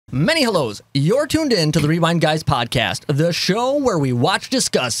Many hellos. You're tuned in to the Rewind Guys podcast, the show where we watch,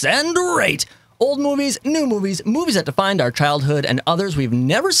 discuss, and rate old movies, new movies, movies that defined our childhood, and others we've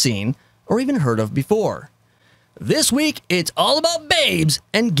never seen or even heard of before. This week, it's all about babes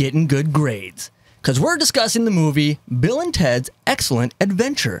and getting good grades, because we're discussing the movie Bill and Ted's Excellent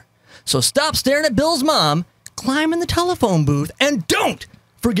Adventure. So stop staring at Bill's mom, climb in the telephone booth, and don't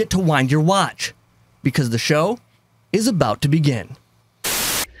forget to wind your watch, because the show is about to begin.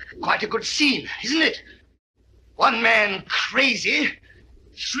 Quite a good scene, isn't it? One man crazy,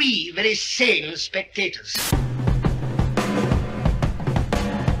 three very sane spectators.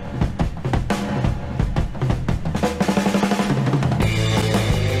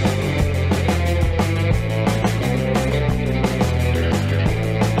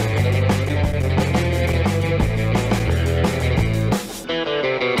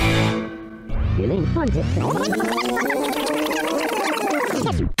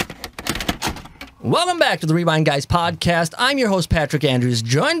 Welcome back to the Rewind Guys podcast. I'm your host, Patrick Andrews,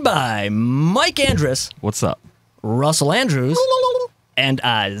 joined by Mike Andrus. What's up? Russell Andrews. And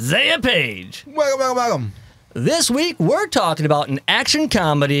Isaiah Page. Welcome. This week, we're talking about an action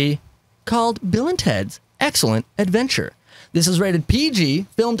comedy called Bill and Ted's Excellent Adventure. This is rated PG,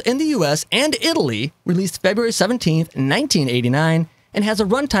 filmed in the US and Italy, released February 17th, 1989, and has a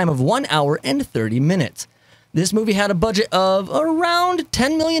runtime of 1 hour and 30 minutes. This movie had a budget of around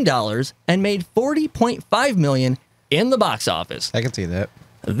 $10 million and made $40.5 million in the box office. I can see that.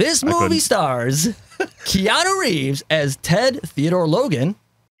 This movie stars Keanu Reeves as Ted Theodore Logan.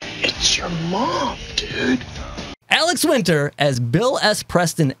 It's your mom, dude. Alex Winter as Bill S.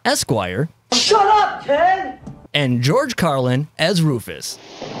 Preston Esquire. Shut up, Ted! And George Carlin as Rufus.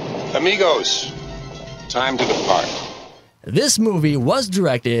 Amigos, time to depart. This movie was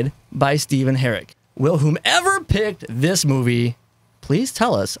directed by Stephen Herrick. Will whomever picked this movie please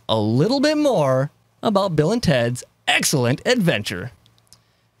tell us a little bit more about Bill and Ted's Excellent Adventure?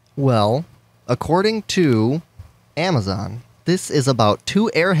 Well, according to Amazon, this is about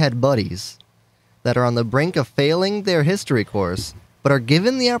two airhead buddies that are on the brink of failing their history course, but are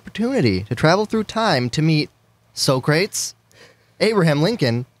given the opportunity to travel through time to meet Socrates, Abraham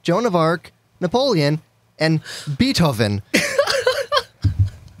Lincoln, Joan of Arc, Napoleon, and Beethoven.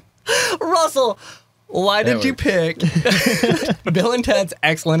 Russell, why did you pick Bill and Ted's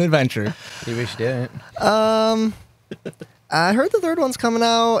Excellent Adventure? You wish you didn't. I heard the third one's coming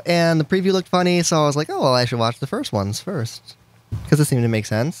out, and the preview looked funny, so I was like, oh, well, I should watch the first ones first. Because it seemed to make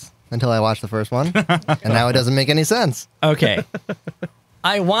sense until I watched the first one, and now it doesn't make any sense. Okay.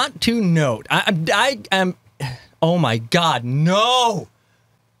 I want to note, I am, oh my God, no!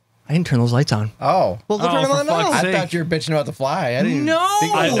 I didn't turn those lights on. Oh. Well, go turn them on now. I thought you were bitching about the fly. I didn't No!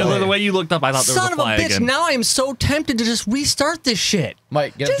 think it was The way you looked up, I thought there was Son a of a fly bitch, again. now I am so tempted to just restart this shit.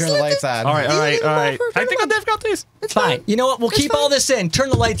 Mike, get up, Just turn the let lights this- on. All right. Turn Technical them on. difficulties. It's Fine. You know what? We'll keep all this in. Turn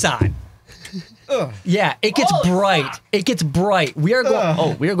the lights on. Yeah, it gets bright. It gets bright. We are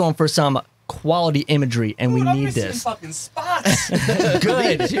going. We are going for some quality imagery, and we need this. Fucking spots.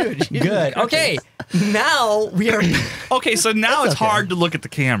 Good. Good. Okay. Now we are. Okay, so now it's okay. hard to look at the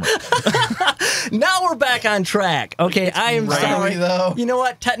camera. Now we're back on track. Okay, I am Really, sorry. though? You know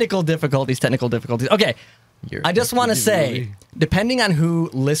what? Technical difficulties. Okay. I just want to say, depending on who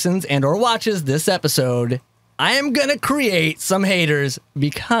listens and or watches this episode, I am going to create some haters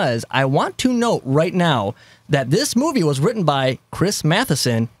because I want to note right now that this movie was written by Chris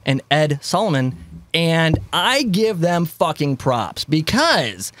Matheson and Ed Solomon, and I give them fucking props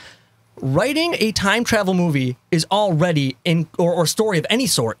because writing a time travel movie is already or story of any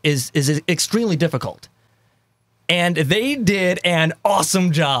sort is extremely difficult. And they did an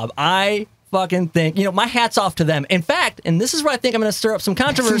awesome job. I fucking think, my hat's off to them. In fact, and this is where I think I'm going to stir up some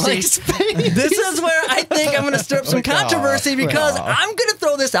controversy. This is where I think I'm going to stir up some controversy because I'm going to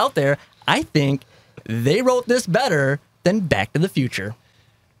throw this out there. I think they wrote this better than Back to the Future.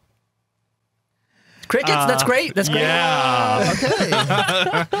 Crickets, that's great. That's great. Yeah.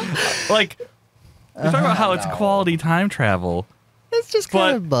 Okay. Like, we're talking about how it's quality time travel. It's just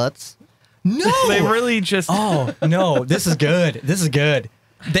kind of butts. No. They really just... Oh, no. This is good. This is good.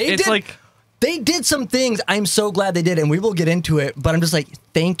 It's like... They did some things I'm so glad they did, and we will get into it, but I'm just like,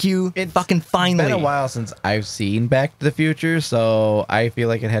 thank you, fucking finally. It's been a while since I've seen Back to the Future, so I feel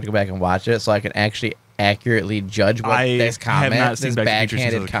like I had to go back and watch it so I can actually accurately judge what this comment, have not seen this Back to the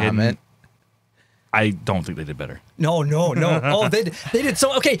Future since I was backhanded a kid. comment. I don't think they did better. No. Oh, they did.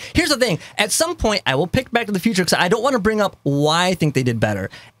 So, okay, here's the thing. At some point, I will pick Back to the Future because I don't want to bring up why I think they did better.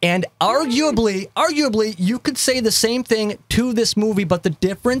 And arguably, you could say the same thing to this movie, but the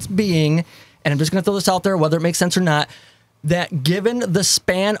difference being, and I'm just going to throw this out there, whether it makes sense or not, that given the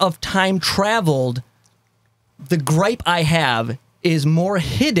span of time traveled, the gripe I have is more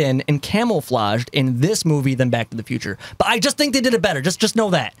hidden and camouflaged in this movie than Back to the Future. But I just think they did it better. Just know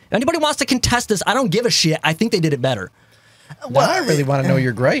that. If anybody wants to contest this, I don't give a shit. I think they did it better. Well, I really want to know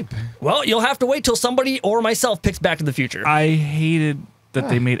your gripe. Well, you'll have to wait till somebody or myself picks Back to the Future. I hated that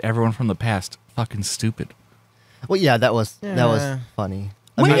they made everyone from the past fucking stupid. Well, yeah, that was funny.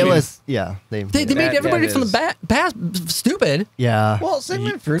 I mean, it was they made everybody from the past stupid. Yeah. Well,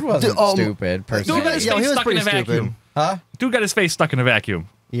 Sigmund Freud wasn't stupid, personally. Dude got his he face was stuck in pretty a vacuum. stupid. Huh? Dude got his face stuck in a vacuum.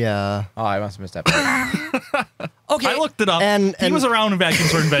 Yeah. Oh, I must have missed that part. Okay. I looked it up. And he was around when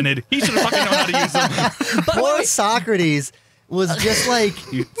vacuums were invented. He should have fucking known how to use them. Poor Socrates was just like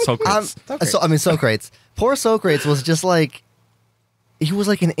Socrates. Socrates. Poor Socrates was just like he was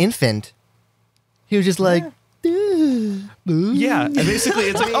like an infant. He was just like Yeah, and basically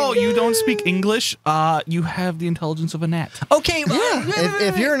it's like, oh, you don't speak English? You have the intelligence of a gnat. Okay.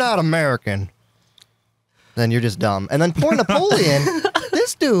 if you're not American, then you're just dumb. And then poor Napoleon,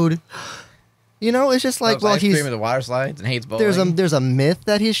 this dude, it's just like, well, he's the water slides and hates bowling. there's a myth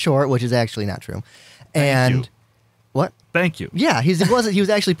that he's short, which is actually not true. And what? Thank you. Yeah, he was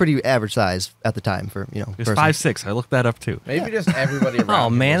actually pretty average size at the time for He was person. 5'6". I looked that up too. Maybe just everybody around. Oh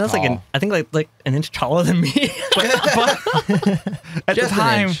man, was that's tall. I think like an inch taller than me. At the Just an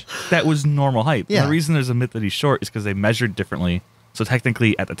time, inch. that was normal height. Yeah. The reason there's a myth that he's short is because they measured differently. So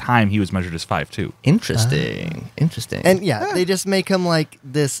technically, at the time, he was measured as 5'2". Interesting. And they just make him like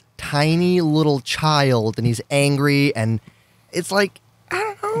this tiny little child, and he's angry, and it's like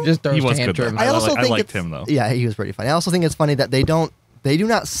I don't know. Just throws He was good, tantrums. though. I also I think liked it's, him, though. Yeah, he was pretty funny. I also think it's funny that they do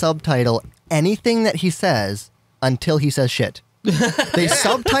not subtitle anything that he says until he says shit. They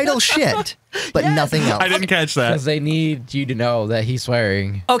subtitle shit, but nothing else. I didn't catch that. Because they need you to know that he's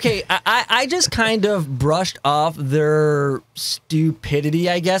swearing. Okay, I just kind of brushed off their stupidity,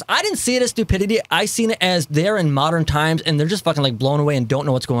 I guess. I didn't see it as stupidity. I seen it as they're in modern times and they're just fucking like blown away and don't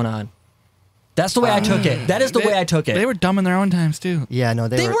know what's going on. That's the way I took it. That is the way I took it. They were dumb in their own times, too. Yeah, no,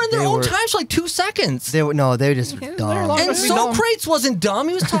 They were in their own times for like 2 seconds. They were just dumb. And Socrates wasn't dumb.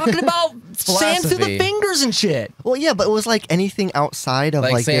 He was talking about sand through the Philosophy. fingers and shit. Well, yeah, but it was like anything outside of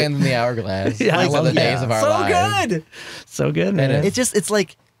Like like sand in the hourglass. Yeah, I Those are love the that. days of our So lives. good. So good, man. it's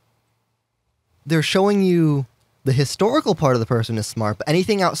like they're showing you the historical part of the person is smart, but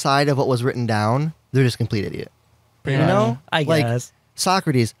anything outside of what was written down, they're just a complete idiot. Yeah, You know? I Like, guess.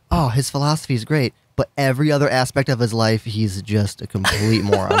 Socrates, his philosophy is great, but every other aspect of his life, he's just a complete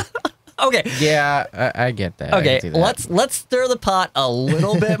moron. Okay. Yeah, I get that. I Okay, can see that. let's stir the pot a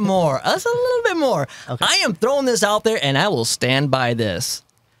little bit more. Just a little bit more. Okay. I am throwing this out there, and I will stand by this.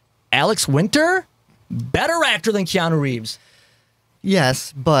 Alex Winter, better actor than Keanu Reeves.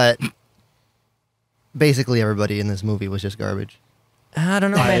 Yes, but basically everybody in this movie was just garbage. I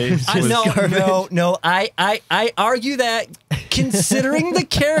don't know, man. No. I argue that considering the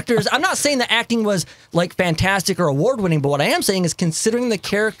characters, I'm not saying the acting was like fantastic or award winning, but what I am saying is considering the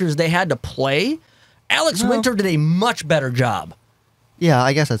characters they had to play, Alex Winter did a much better job. Yeah,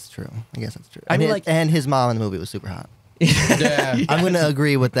 I guess that's true. I mean, like- and his mom in the movie was super hot. Yeah. I'm going to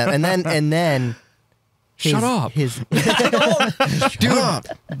agree with that. And then Shut up. Dude,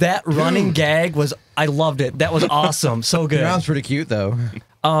 that running gag was, I loved it. That was awesome. So good. Sounds pretty cute, though.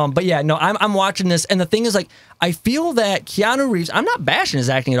 But yeah, no, I'm watching this, and the thing is, like, I feel that Keanu Reeves, I'm not bashing his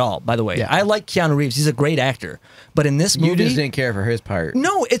acting at all, by the way. Yeah. I like Keanu Reeves. He's a great actor. But in this movie... You just didn't care for his part.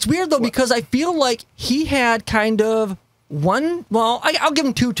 No, it's weird, though, because I feel like he had kind of one... Well, I'll give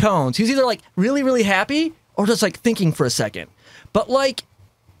him two tones. He was either, like, really, really happy or just, like, thinking for a second. But, like,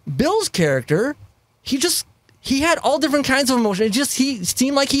 Bill's character, he had all different kinds of emotion. He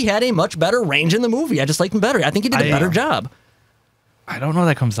seemed like he had a much better range in the movie. I just liked him better. I think he did a better job. I don't know if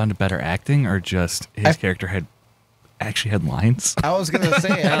that comes down to better acting or just his character actually had lines. I was going to say,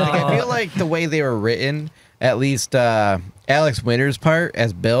 I feel like the way they were written, at least Alex Winter's part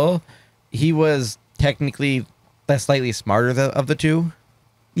as Bill, he was technically the slightly smarter of the two.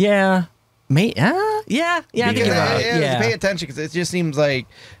 Yeah. Yeah, I think you're right. Yeah. Pay attention, because it just seems like,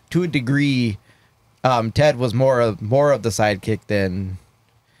 to a degree, Ted was more of the sidekick than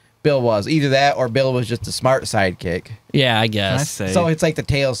Bill was. Either that or Bill was just a smart sidekick. Yeah, I Can I guess. say, So it's like the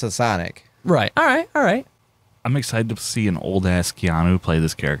Tales to Sonic. Right. All right. I'm excited to see an old ass Keanu play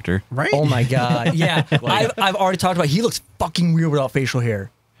this character. Right? Oh my god. Yeah. I've already talked about. He looks fucking weird without facial hair.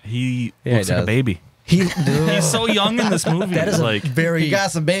 He Yeah, looks he like a does. baby. He's He's so young in this movie. that is like a very He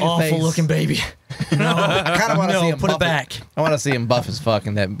got some baby awful face. looking baby. I kind of want to see him put it buff back. I want to see him buff as fuck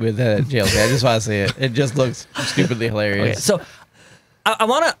in that with that jail. I just want to see it. It just looks stupidly hilarious. Okay, so I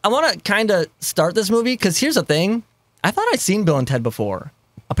wanna kind of start this movie because here's the thing. I thought I'd seen Bill and Ted before.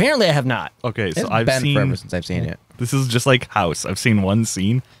 Apparently, I have not. Okay, so It's I've been seen. forever since I've seen it. This is just like House. I've seen one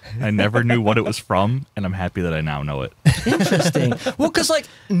scene. I never knew what it was from, and I'm happy that I now know it. Interesting. Well, because like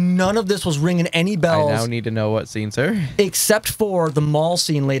none of this was ringing any I bells. now need to know what scene, sir. Except for the mall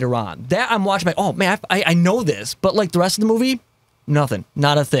scene later on. That I'm watching, like, oh man, I know this, but like the rest of the movie, nothing,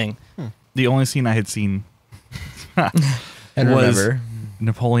 not a thing. The only scene I had seen And was remember,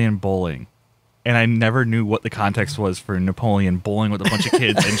 Napoleon bowling. And I never knew what the context was for Napoleon bowling with a bunch of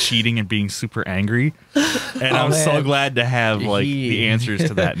kids and cheating and being super angry. And I'm so man. glad to have like the answers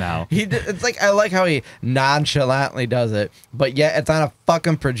to that now. it's like I like how he nonchalantly does it, but yet it's on a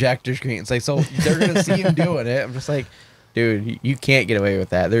fucking projector screen. It's like, so they're gonna see him doing it. I'm just like, dude, you can't get away with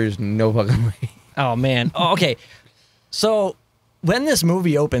that. There's no fucking way. Oh man. Oh, okay. So when this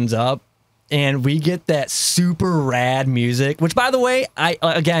movie opens up and we get that super rad music, which by the way, I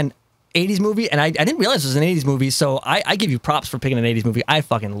again 80s movie, and I didn't realize it was an 80s movie, so I give you props for picking an 80s movie. I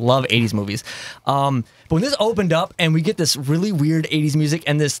fucking love 80s movies. But when this opened up and we get this really weird 80s music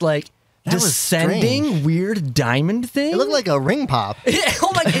and this like That was descending strange. weird diamond thing. It looked like a ring pop.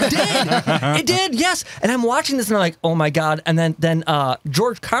 Oh my! It did. It did. Yes. And I'm watching this and I'm like, oh my god. And then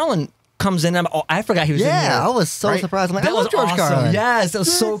George Carlin comes in. And I forgot he was in here. Yeah, I was so Right? surprised. I'm like, That I love was George awesome. Carlin. Yes, that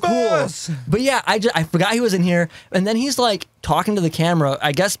was so cool. But yeah, I forgot he was in here, and then he's like talking to the camera.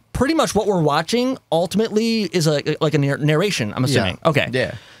 I guess pretty much what we're watching ultimately is like a narration. I'm assuming. Yeah. Okay.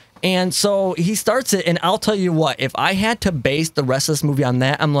 Yeah. And so he starts it, and I'll tell you what, if I had to base the rest of this movie on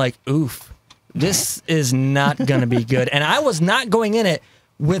that, I'm like, oof, this is not gonna be good. And I was not going in it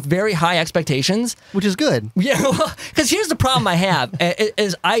with very high expectations. Which is good. Yeah, because here's the problem I have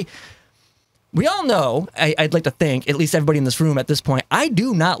we all know, I'd like to think, at least everybody in this room at this point, I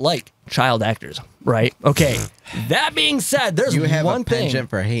do not like child actors, right? Okay. That being said, there's You have one a thing. penchant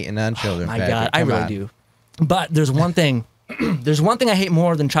for hating on children. My Patrick. God, I Come really on. do. But there's one thing. There's one thing I hate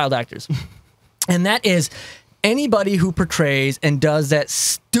more than child actors, and that is anybody who portrays and does that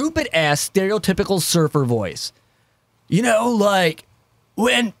stupid ass stereotypical surfer voice. You know, like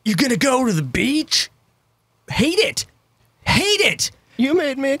when you're gonna go to the beach. Hate it. Hate it. You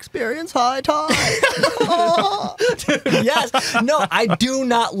made me experience high tide. Yes. No, I do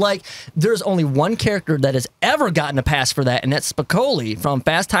not like. There's only one character that has ever gotten a pass for that, and that's Spicoli from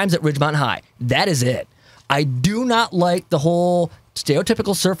Fast Times at Ridgemont High. That is it. I do not like the whole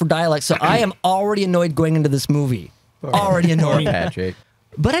stereotypical surfer dialect, so I am already annoyed going into this movie. Already Poor annoyed. Patrick.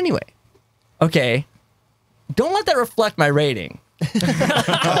 But anyway, okay. Don't let that reflect my rating. Oh,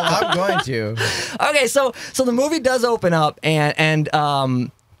 I'm going to. Okay, so the movie does open up, and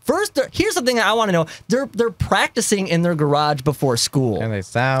first, here's the thing I want to know: they're practicing in their garage before school. And they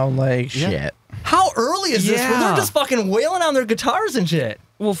sound like shit. How early is this? Where Yeah. they're just fucking wailing on their guitars and shit.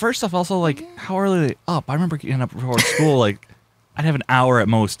 Well, first off, also like how early are they up? I remember getting up before school. Like I'd have an hour at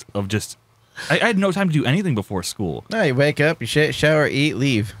most of just. I had no time to do anything before school. No, you wake up, you shit, shower, eat,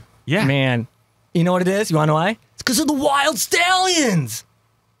 leave. Yeah, Man, you know what it is? You want to know why? It's because of the Wild Stallions.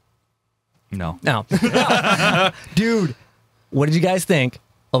 No. No, dude, what did you guys think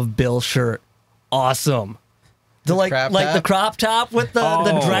of Bill's shirt? Awesome. The like crop the top? crop top with the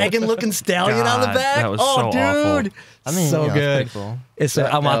Oh, dragon looking stallion on the God, back. that was oh, so awful. dude, I mean, so yeah, it's good. pretty cool. It's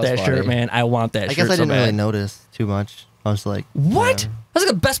That- I want that that was shirt, funny. man. I want that I shirt. guess I so didn't really bad. notice too much. I was like, What? That's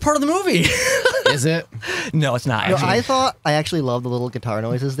like the best part of the movie. Is it? No, it's not. No, Actually. I thought I actually loved the little guitar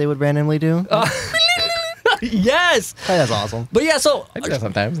noises they would randomly do. Yes. That's awesome. But yeah, so I do that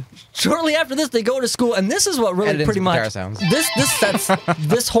sometimes. shortly after this, they go to school, and this is what really Edit in pretty some guitar much sounds. this sets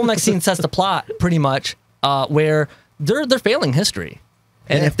this whole next scene sets the plot pretty much, where they're failing history,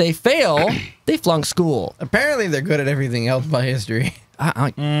 and Yeah. if they fail, they flunk school. Apparently, they're good at everything else by history. I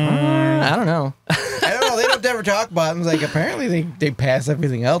don't know. I don't know. They don't ever talk about it. It's like apparently they pass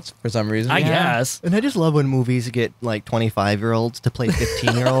everything else for some reason. I guess. And I just love when movies get like 25-year-olds to play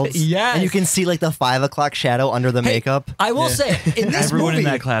 15-year-olds. Yes. And you can see like the 5 o'clock shadow under the Hey, makeup. I will say, in this Everyone movie,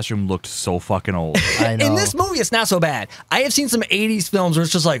 in that classroom looked so fucking old. I know. in this movie, it's not so bad. I have seen some 80s films where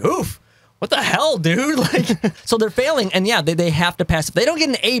it's just like, oof, what the hell, dude? Like, so they're failing, and yeah, they have to pass. If they don't get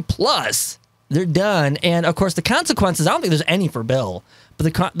an A+, they're done. And of course, the consequences, I don't think there's any for Bill, but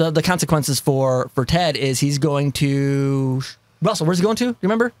the consequences for Ted is he's going to... Russell, where's he going to? You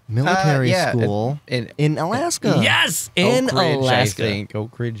remember? Military yeah, school in- in Alaska. Yes, in Oak Ridge, Alaska. I think.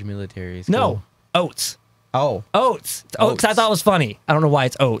 Oak Ridge Military School. No, Oats. Oh. Oats. Oats. I thought it was funny. I don't know why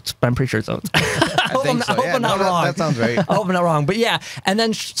it's Oats, but I'm pretty sure it's Oats. I hope think so. I hope Yeah, I'm not no, wrong. that sounds right. I hope I'm not wrong. But yeah, and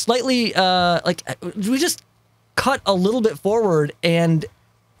then slightly, like, we just cut a little bit forward, and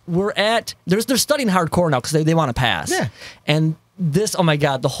we're at, they're studying hardcore now because they want to pass. Yeah. And this, oh my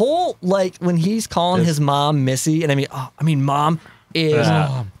God, the whole, like, when he's calling his mom Missy, and mom is,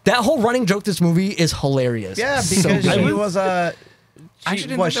 that whole running joke this movie is hilarious. Yeah, So because good. she was I actually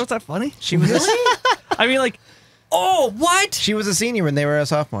didn't think that was that funny. She was I mean, like, Oh, what? she was a senior when they were a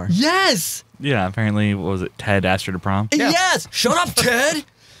sophomore. Yes. yeah, apparently, what was it? Ted asked her to prom. Yes. Shut up, Ted.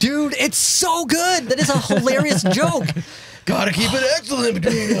 Dude, it's so good. That is a hilarious joke. Gotta keep it excellent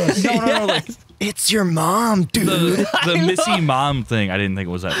between us. No, like, It's your mom, dude. the Missy mom thing, I didn't think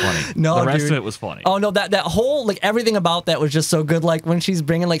it was that funny. No, the rest dude. of it was funny. Oh no, that whole, like, everything about that was just so good. Like when she's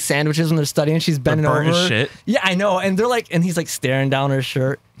bringing like sandwiches when they're studying, she's bending burnt over. as shit. Yeah, I know. And they're like, and he's like staring down her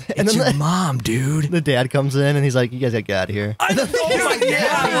shirt. And It's then your the- mom, dude. The dad comes in and he's like, "You guys gotta get out of here." Oh my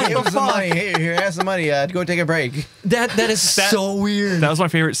Yeah, give God. him some money. Here, have some money. Go take a break. That is so weird. That was my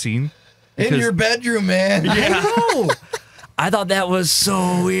favorite scene. In because- your bedroom, man. I know. I thought that was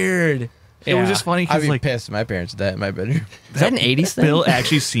so weird. It was just funny I'd because, be like, pissed if my parents did that in my bedroom. Is that an 80s thing? Bill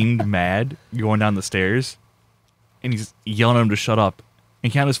actually seemed mad going down the stairs, and he's yelling at him to shut up.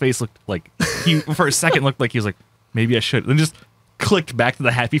 And Keanu's face looked like he, for a second, looked like he was like, maybe I should. Then just clicked back to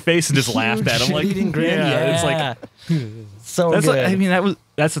the happy face and just laughed at him like, Shit-eating grin. it's like so that's good. like, I mean,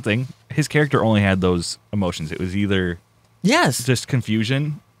 that's the thing. His character only had those emotions. It was either yes. just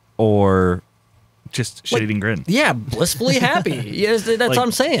confusion or just shit-eating grin. Yeah, blissfully happy. Yes, that's what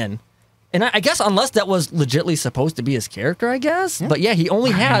I'm saying. And I guess unless that was legitly supposed to be his character, I guess. Yeah. But yeah, he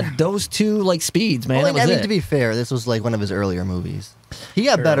only had those two like speeds, man. Well, that was I mean, it. to be fair, this was like one of his earlier movies. He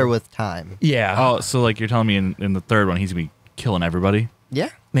got better with time. yeah. Oh, so like you're telling me in the third one he's gonna be killing everybody? Yeah.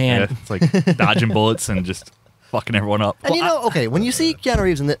 Man. Yeah, it's like dodging bullets and just fucking everyone up. And you know, okay, when you see Keanu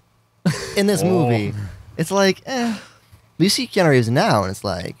Reeves in this movie, it's like, you see Keanu Reeves now, and it's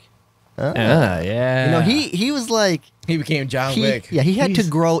like, Yeah. you know, he was like, He became John Wick. he had to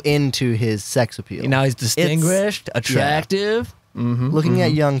grow into his sex appeal. Now he's distinguished, attractive. Looking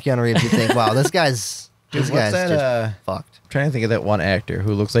at young Keanu Reeves, you think, wow, this guy's Dude, this what's guy's that, just fucked. I'm trying to think of that one actor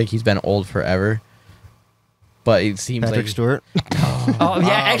who looks like he's been old forever. But it seems Patrick like Stewart. Oh yeah,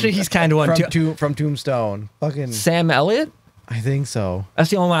 actually he's kind of one too. from Tombstone. Fucking, Sam Elliott. I think so. That's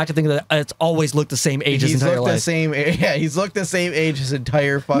the only one I can think of that it's always looked the same age his He's entire looked the life. same. Yeah, he's looked the same age his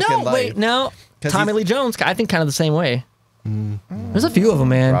entire fucking No, life. wait, no. 'Cause Tommy he's- Lee Jones, I think kind of the same way. There's a few of them,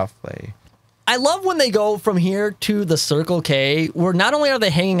 man. Roughly. I love when they go from here to the Circle K, where not only are they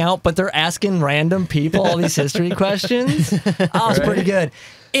hanging out, but they're asking random people all these history questions. Oh, it's pretty good.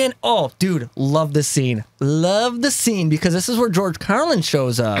 And, oh, dude, love this scene. Love the scene because this is where George Carlin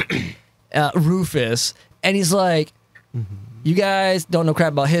shows up, Rufus, and he's like, you guys don't know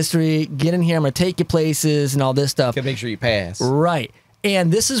crap about history. Get in here. I'm going to take you places and all this stuff. Gotta make sure you pass. Right.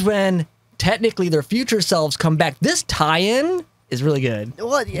 And this is when technically their future selves come back. This tie-in is really good.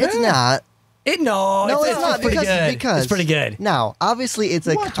 Well, it's not. No, It's not pretty good. because It's pretty good. Now, obviously, it's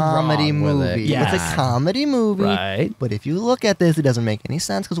a What's comedy wrong with it? movie. Yes. It's a comedy movie. Right. But if you look at this, it doesn't make any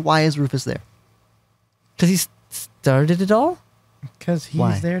sense because why is Rufus there? Because he started it all? Because he's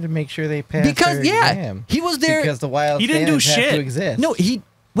Why? there to make sure they pass Because, their yeah, exam. he was there. Because the wild He didn't do standards have shit. to exist. No,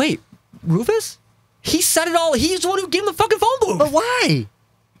 wait, Rufus? He said it all. He's the one who gave him the fucking phone booth. But why?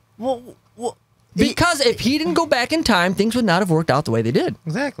 Well, Because if he didn't go back in time, things would not have worked out the way they did.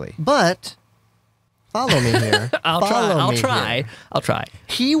 Exactly. but follow me here. I'll Follow me try. here. I'll try.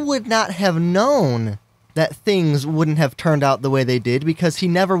 He would not have known that things wouldn't have turned out the way they did because he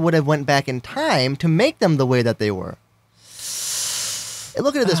never would have went back in time to make them the way that they were.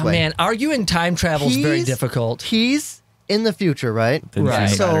 Look at it this way. Man, arguing time travel is very He's- difficult. He's in the future, right? Didn't Right.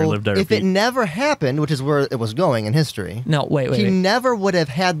 seem to matter, So lived our if it beat. never happened, which is where it was going in history, No, wait. he never would have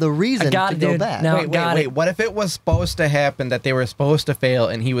had the reason got to it, go dude. back. No. Wait. What if it was supposed to happen that they were supposed to fail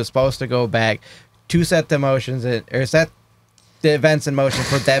and he was supposed to go back to set the motions or set the events in motion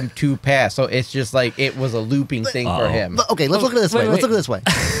for them to pass? So it's just like it was a looping thing for him. But, okay, let's look at it this way. wait, Let's look at it this way.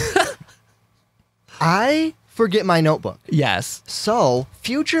 I forget my notebook. Yes. So,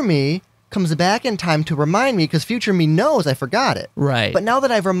 future me comes back in time to remind me because future me knows I forgot it. Right. But now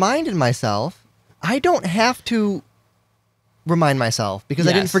that I've reminded myself, I don't have to remind myself because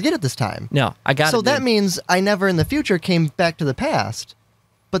I didn't Yes. forget it this time. No, I got it. So that dude. means I never in the future came back to the past.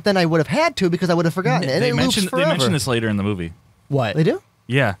 But then I would have had to because I would have forgotten it. And They it loops mentioned forever. this later in the movie. What? They do?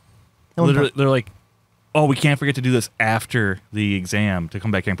 Yeah. No one Literally, talk- they're like, oh, we can't forget to do this after the exam to come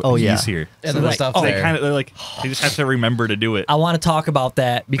back and put Oh, the yeah. keys here. And So the like, stuff's they there. they're like, they just have to remember to do it. I want to talk about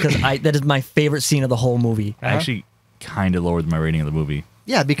that because that is my favorite scene of the whole movie. I actually kind of lowered my rating of the movie.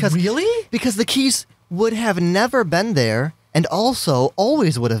 Yeah, because Really? Because the keys would have never been there and also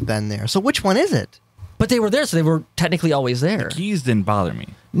always would have been there. So which one is it? But they were there, so they were technically always there. Keys didn't bother me.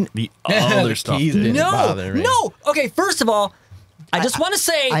 The other stuff keys did. didn't No, bother me. no. Okay, first of all, I just want to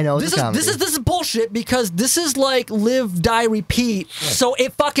say I know this it's a comedy. this is bullshit because this is like live, die, repeat. So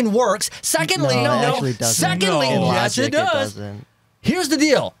it fucking works. Secondly, No, it actually doesn't. Secondly, In yes, logic, it does. doesn't. Here's the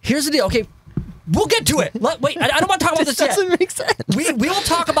deal. Okay, we'll get to it. Wait, I don't want to talk about This this yet. doesn't make sense. We will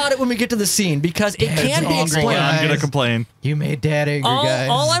talk about it when we get to the scene because it can be explained. I'm gonna complain. You made Dad angry, guys.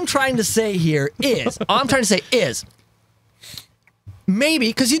 All I'm trying to say here is, maybe,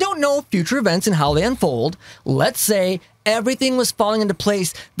 because you don't know future events and how they unfold, let's say everything was falling into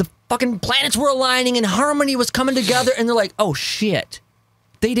place, the fucking planets were aligning and harmony was coming together, and they're like, oh shit,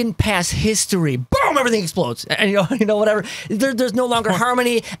 they didn't pass history. Boom, everything explodes. And you know, whatever. There's no longer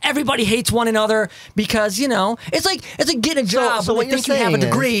harmony. Everybody hates one another because, it's like getting a job so when what they think you you're have a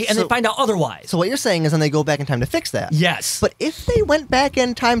saying degree is- and so- they find out otherwise. So what you're saying is then they go back in time to fix that. Yes. But if they went back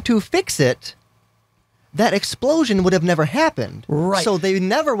in time to fix it, that explosion would have never happened. Right. So they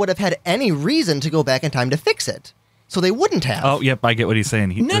never would have had any reason to go back in time to fix it. So they wouldn't have. Oh, yep, I get what he's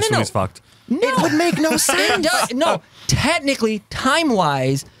saying. This movie's fucked. It would make no It sense. does. No, technically,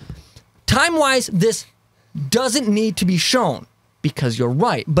 time-wise, this doesn't need to be shown because you're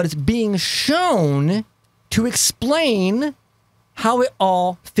right, but it's being shown to explain how it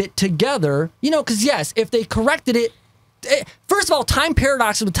all fit together. Because yes, if they corrected it, first of all, time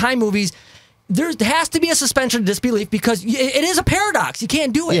paradoxes with time movies, there has to be a suspension of disbelief because it is a paradox. You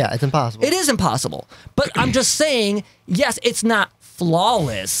can't do it. Yeah, it's impossible. It is impossible. But I'm just saying, yes, it's not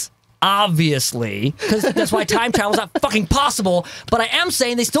flawless, obviously, because that's why time travel is not fucking possible. But I am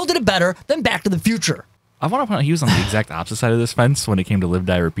saying they still did it better than Back to the Future. I want to point out he was on the exact opposite side of this fence when it came to live,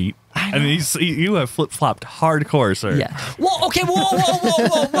 die, repeat. I mean, you have flip-flopped hardcore, sir. Yeah. Well, okay,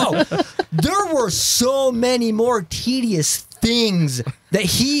 whoa. There were so many more tedious things that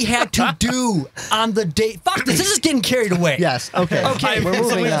he had to do on the date. Fuck this. This is getting carried away. Yes. Okay. We're So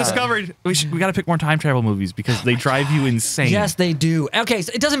moving we've on. discovered we got to pick more time travel movies because they drive you insane. Yes, they do. Okay,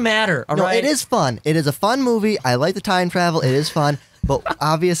 so it doesn't matter. All No, right. it is fun. It is a fun movie. I like the time travel. It is fun. But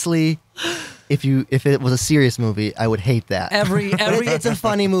obviously, if it was a serious movie, I would hate that. But it's a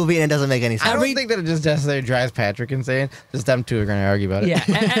funny movie and it doesn't make any sense. I don't think that it just necessarily drives Patrick insane. Just them two are going to argue about it.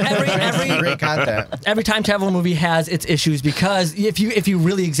 Yeah. Great content. Every time travel movie has its issues because if you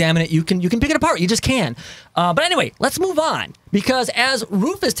really examine it, you can pick it apart. You just can. But anyway, let's move on because as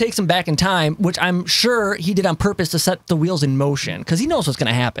Rufus takes him back in time, which I'm sure he did on purpose to set the wheels in motion because he knows what's going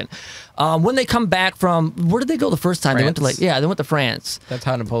to happen. When they come back from where did they go the first time? France. They went to France. That's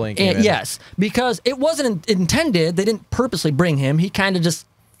how Napoleon came And, in. yes, because it wasn't intended. They didn't purposely bring him. He kind of just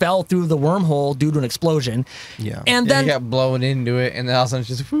fell through the wormhole due to an explosion. Yeah. And Then then he got blown into it, and then all of a sudden it's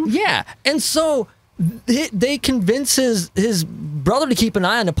just whoop. yeah, and so they convince his brother to keep an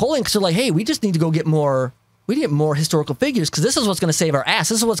eye on Napoleon because they're like, hey, we just need to go get more. We need more historical figures because this is what's going to save our ass.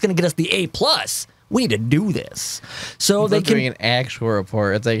 This is what's going to get us the A+. We need to do this. So It's they like can doing an actual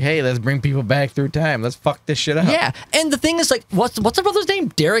report. It's like, hey, let's bring people back through time. Let's fuck this shit up. yeah. And the thing is, like, what's the brother's name?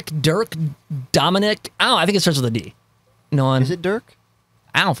 Dirk, Dominic. I think it starts with a D. No one. Is it Dirk?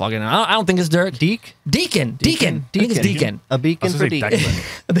 I don't fucking know. I don't think it's Dirk. Deek? Deacon. I think it's Deacon. A I beacon was for going to say Deacon.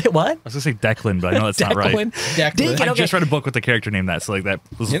 Declan. What? I was going to say Declan, but I know that's not right. Declan. Deacon. I Okay. just read a book with the character named that, so like that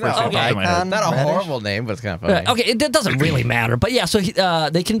was the You know, first thing that popped in my head. Not a Radish? horrible name, but it's kind of funny. Okay, it doesn't really matter. But yeah, so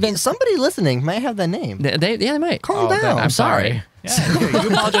they convince. Somebody listening might have that name. They might. Calm then down. I'm sorry. Yeah, you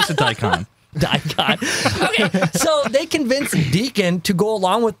apologize to Daikon. Daikon. Okay, so they convince Deacon to go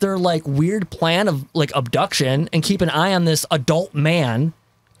along with their like weird plan of like abduction and keep an eye on this adult man.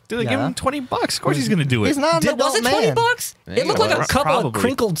 Dude, they give him $20. Of course he's going to do it. He's not an Was adult it $20? man. It looked like a was. couple of Probably.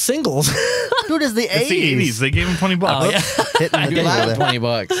 crinkled singles. Dude, it's the 80s. It's the 80s. They gave him $20. Oh, yeah. Hitting the You thing allowed with it.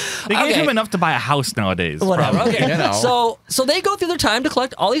 $20. They gave Okay. him enough to buy a house nowadays. Whatever. probably. Okay. You know. So they go through their time to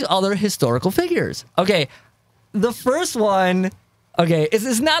collect all these other historical figures. Okay. The first one, okay,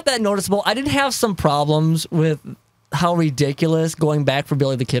 it's not that noticeable. I did have some problems with how ridiculous going back for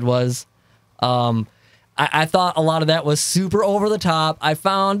Billy the Kid was. I thought a lot of that was super over the top. I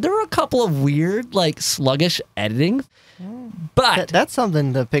found there were a couple of weird, like sluggish editing. But That's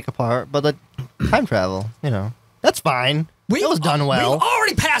something to pick apart, but the time travel, that's fine. It was done well. We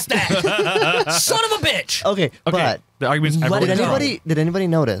already passed that. Son of a bitch. Okay, Okay, but the argument's Let it everyone's go. wrong. did anybody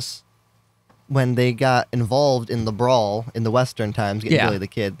notice when they got involved in the brawl in the Western times, getting Yeah. Billy the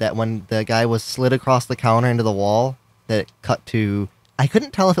Kid, that when the guy was slid across the counter into the wall, that it cut to, I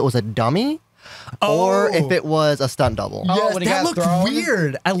couldn't tell if it was a dummy or Oh. if it was a stunt double. Oh, Yes, when he that got looked thrown?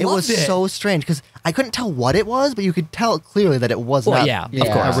 weird. I It loved was it. so strange because I couldn't tell what it was, but you could tell clearly that it was Well, not yeah, the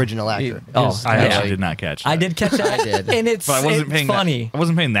of course. original actor. Oh, I Yeah. actually did not catch that. I did catch that. I did. And it's, But I wasn't it's paying funny. I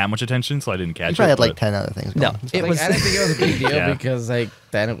wasn't paying that much attention, so I didn't catch You probably it. had like but- 10 other things No, going. it Like, was. I didn't think it was a big deal Yeah. because like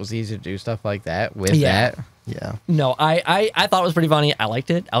then it was easy to do stuff like that with Yeah. that. Yeah. No, I thought it was pretty funny. I liked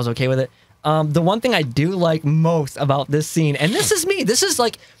it. I was okay with it. The one thing I do like most about this scene, and this is me. This is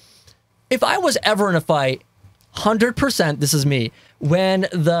like, if I was ever in a fight, 100%, this is me. When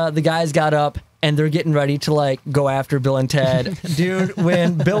the guys got up and they're getting ready to like go after Bill and Ted, dude.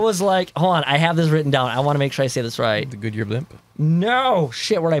 When Bill was like, "Hold on, I have this written down. I want to make sure I say this right." The Goodyear blimp. No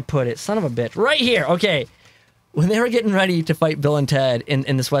shit, where'd I put it? Son of a bitch, right here. Okay. When they were getting ready to fight Bill and Ted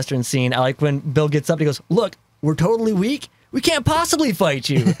in this Western scene, I like when Bill gets up and he goes, "Look, we're totally weak. We can't possibly fight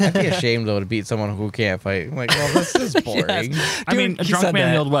you." I'd be ashamed though to beat someone who can't fight. I'm like, well, this is boring. Yes. I mean, a he drunk said man in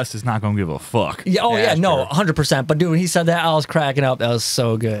that. the Old West is not going to give a fuck. Yeah, oh Yeah, yeah, no, sure. 100%. But dude, when he said that, I was cracking up. That was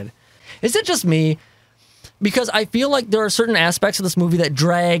so good. Is it just me? Because I feel like there are certain aspects of this movie that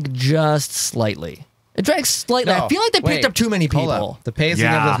drag just slightly. It drags slightly. I No, feel like they picked wait, up too many hold people. up. The pacing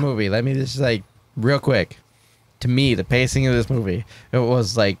of Yeah. this movie. Let me just like real quick. To me, the pacing of this movie, it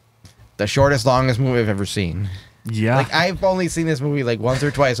was like the shortest, longest movie I've ever seen. Yeah. Like I've only seen this movie like once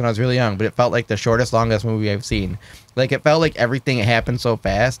or twice when I was really young, but it felt like the shortest, longest movie I've seen. Like it felt like everything happened so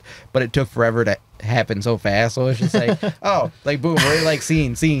fast, but it took forever to happen so fast. So it's just like, oh, like boom, we're like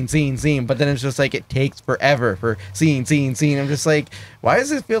scene, but then it's just like it takes forever for scene. I'm just like, why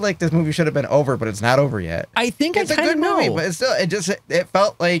does it feel like this movie should have been over, but it's not over yet? I think It's I a kind good of know. movie, but it's still it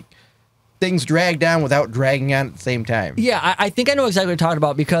felt like things dragged down without dragging on at the same time. Yeah, I think I know exactly what you're talking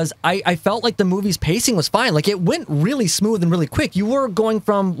about because I felt like the movie's pacing was fine. Like it went really smooth and really quick. You were going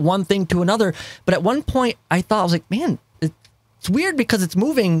from one thing to another, but at one point I thought, I was like, man, it's weird because it's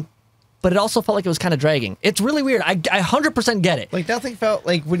moving, but it also felt like it was kind of dragging. It's really weird. I 100% get it. Like nothing felt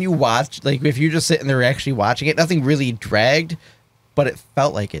like when you watched, like if you're just sitting there actually watching it, nothing really dragged, but it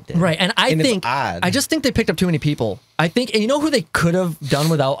felt like it did. Right, and I it's think odd. I just think they picked up too many people. I think, and you know who they could have done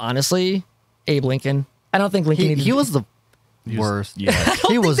without, honestly? Abe Lincoln. I don't think Lincoln needed. He was the He was- worst. yeah. I don't he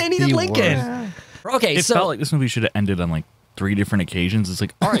think was they needed the Lincoln. worst. Okay, It so felt like this movie should have ended on like 3 different occasions. It's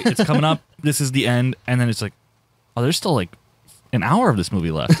like, all right, it's coming up. This is the end. And then it's like, oh, there's still like an hour of this movie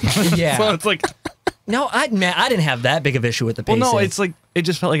left. Yeah. So it's like, no, I didn't have that big of issue with the well, pacing. no, it's like, it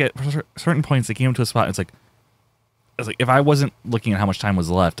just felt like at certain points they came to a spot. It's like, if I wasn't looking at how much time was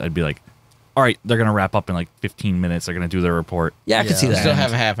left, I'd be like, all right, they're going to wrap up in like 15 minutes. They're going to do their report. yeah, I could see Yeah. that. Still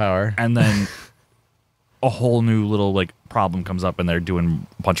have a half hour. And then a whole new little like problem comes up and they're doing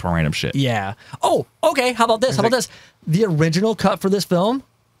a bunch more random shit. Yeah. Oh, okay. How about this? How about this? The original cut for this film,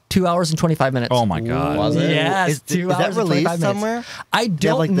 2 hours and 25 minutes. Oh my God. Was it? Yes, Is 2 that hours and 25 released minutes. somewhere? I Do you have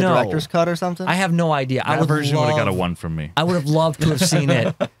don't like the know. director's cut or something? I have no idea. I That would version would have got a love- 1 from me. I would have loved to have seen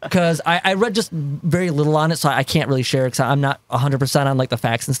it because I read just very little on it, so I can't really share because I'm not 100% on like the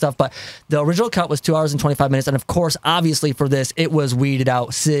facts and stuff. But the original cut was 2 hours and 25 minutes, and of course, obviously for this, it was weeded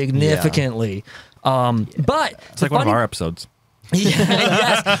out significantly. But It's like one of our episodes.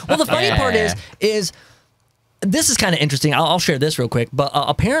 yes. Well, the funny part is this is kind of interesting. I'll share this real quick. But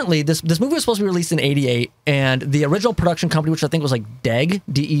apparently, this movie was supposed to be released in '88, and the original production company, which I think was like DEG,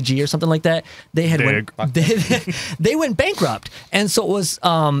 DEG or something like that, they had they went bankrupt, and so it was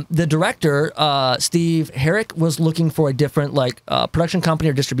the director Steve Herrick was looking for a different like production company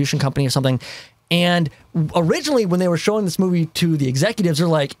or distribution company or something. And originally, when they were showing this movie to the executives, they're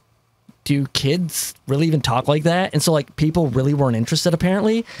like, do kids really even talk like that? And so like people really weren't interested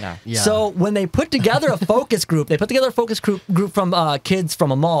apparently. Yeah. Yeah. So when they put together a focus group, they put together a focus group from kids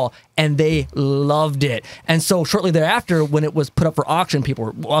from a mall, and they loved it. And so shortly thereafter, when it was put up for auction, people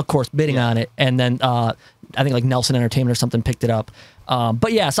were of course bidding on it. And then I think like Nelson Entertainment or something picked it up.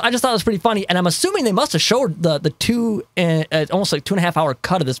 But yeah, so I just thought it was pretty funny, and I'm assuming they must have showed the almost like 2.5 hour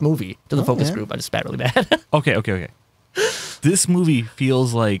cut of this movie to the focus group. I just spat really bad. Okay. This movie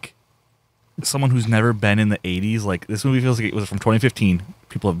feels like someone who's never been in the 80s. Like, this movie feels like it was from 2015.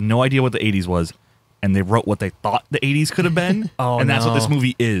 People have no idea what the 80s was, and they wrote what they thought the 80s could have been. And that's what this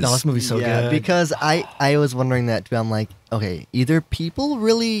movie is. No, this movie's so yeah, good. because I was wondering that too. I'm like, okay, either people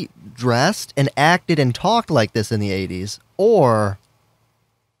really dressed and acted and talked like this in the 80s, or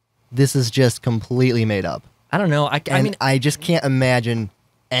this is just completely made up. I don't know. I And mean, I just can't imagine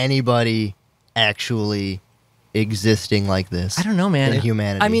anybody actually existing like this. I don't know, man. In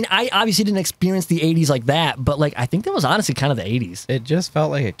humanity. I mean, I obviously didn't experience the 80s like that, but like I think that was honestly kind of the 80s. It just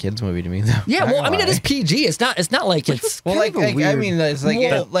felt like a kids movie to me, though. Yeah, Not well, I mean, gonna it is lie. PG. It's not like it's. Well, kind like, of a I weird- mean, it's like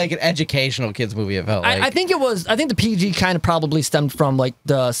Well- like an educational kids movie. It felt like. I think it was. I think the PG kind of probably stemmed from like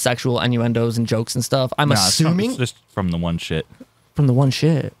the sexual innuendos and jokes and stuff. I'm Nah, assuming it's just from the one shit. from the one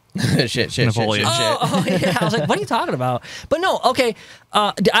shit. shit. Napoleon. Oh, yeah. I was like, what are you talking about? But no, okay.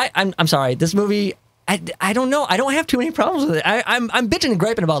 I'm sorry. This movie I don't know. I don't have too many problems with it. I'm bitching and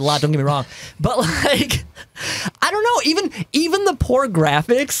griping about a lot. Don't get me wrong, but like I don't know. Even the poor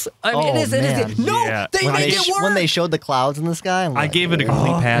graphics. I mean, it is no. Yeah. They When make they, it work. when they showed the clouds in the sky, I'm I like, gave it a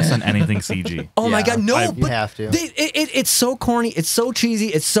complete pass on anything CG. Oh my Yeah, god, no! you but have to. It's so corny. It's so cheesy.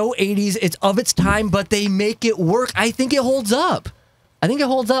 It's so 80s. It's of its time, but they make it work. I think it holds up. I think it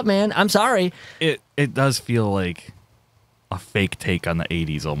holds up, man. I'm sorry. It does feel like a fake take on the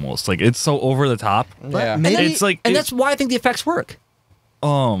 80s almost. Like it's so over the top. Yeah. And then It's like and that's why I think the effects work.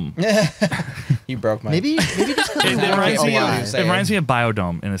 You broke my. maybe just because It we weren't reminds, me alive. of, it reminds me of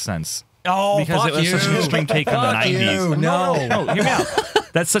Biodome in a sense. Oh, Because it was such an extreme take on the 90s. No. No, hear me out.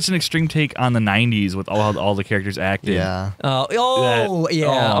 That's such an extreme take on the 90s with all the characters acting. Yeah.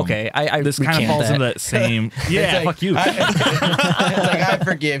 Yeah. Okay. I This kind of recant falls that. into that same. Yeah, like- fuck you. It's like I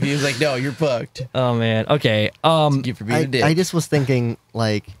forgive you. He's like, no, you're fucked. Oh man. Okay. Thank you for being a dick. I just was thinking,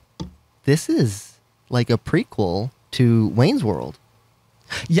 like, this is like a prequel to Wayne's World.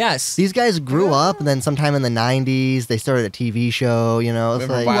 Yes. These guys grew up, and then sometime in the 90s, they started a TV show, you know? It's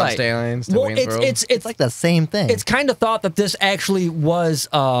Remember like, Wild Right. Stallions to Well, Wayne's World? it's like the same thing. it's kind of thought that this actually was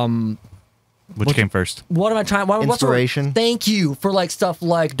Which came first? what am I trying? What's the word? Inspiration. Thank you for like stuff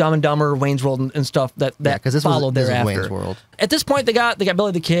like Dumb and Dumber, Wayne's World, and stuff that Yeah, 'cause this was- followed this was thereafter. Wayne's World. At this point, they got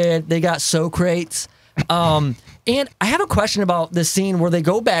Billy the Kid, they got Socrates, and I have a question about this scene where they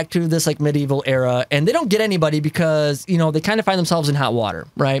go back to this like medieval era, and they don't get anybody because they kind of find themselves in hot water,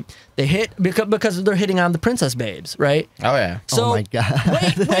 right? They hit because they're hitting on the princess babes, right? Oh yeah. So, Oh my God.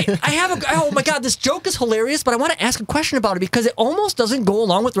 Wait, oh my god, this joke is hilarious, but I want to ask a question about it because it almost doesn't go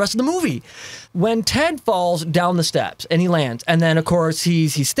along with the rest of the movie. When Ted falls down the steps and he lands, and then of course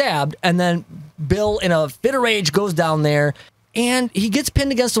he's stabbed, and then Bill in a fit of rage goes down there and he gets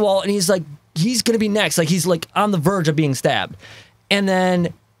pinned against the wall and he's like he's gonna be next, like he's like on the verge of being stabbed. And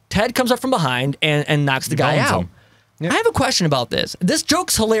then Ted comes up from behind and knocks the guy bones out. him. I have a question about this. This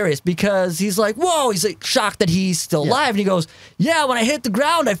joke's hilarious because he's like, whoa, he's like shocked that he's still alive. And he goes, yeah, when I hit the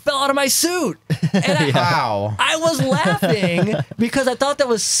ground, I fell out of my suit. And Wow. I was laughing because I thought that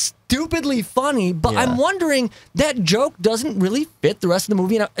was stupidly funny, but Yeah. I'm wondering that joke doesn't really fit the rest of the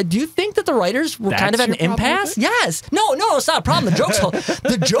movie. And do you think that the writers were kind of That's at an your problem impasse? with Yes. No, it's not a problem.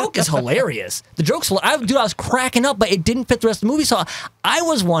 The joke is hilarious. The joke's I was cracking up, but it didn't fit the rest of the movie. So I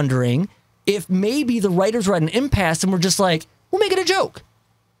was wondering if maybe the writers were at an impasse and were just like, we'll make it a joke.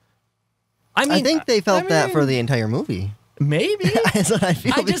 I mean, I think they felt that for the entire movie. maybe. That's what I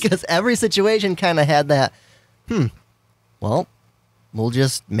feel, because every situation kind of had that, well, we'll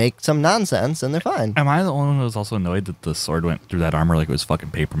just make some nonsense and they're fine. Am I the only one who was also annoyed that the sword went through that armor like it was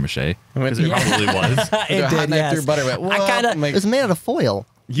fucking paper mache? Because it probably was. It Hot did, knife yes. through butter went, I kind of, It was made out of foil.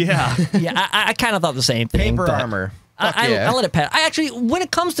 Yeah. yeah, I kind of thought the same thing. paper but armor. I'll let it pass. I actually, when it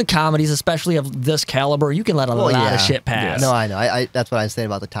comes to comedies, especially of this caliber, you can let a lot yeah. of shit pass. No, I know. I that's what I was saying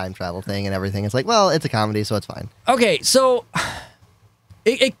about the time travel thing and everything. It's like, well, it's a comedy, so it's fine. Okay, so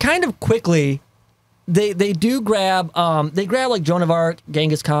it kind of quickly, they do grab like Joan of Arc,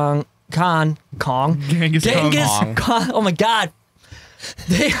 Genghis Khan. Genghis Kong. Khan. Oh my God.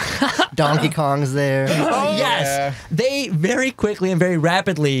 They Donkey Kong's there. yes, they very quickly and very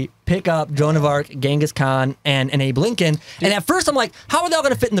rapidly pick up Joan of Arc, Genghis Khan, and Abe Lincoln. And at first I'm like, how are they all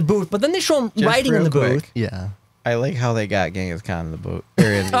going to fit in the booth? But then they show them Just riding in real the quick. booth. Yeah. I like how they got Genghis Khan in the boat.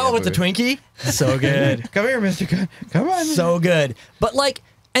 Oh, with the Twinkie? So good. Come here, Mr. Khan. Come on. So good. But like,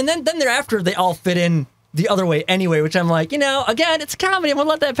 and then thereafter they all fit in the other way anyway, which I'm like, again, it's a comedy. I'm gonna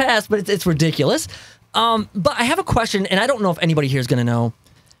let that pass, but it's ridiculous. But I have a question, and I don't know if anybody here is gonna know.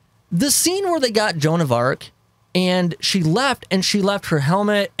 The scene where they got Joan of Arc, and she left her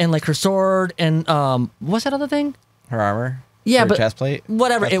helmet and like her sword and what's that other thing? Her armor. Yeah, Her but chest plate.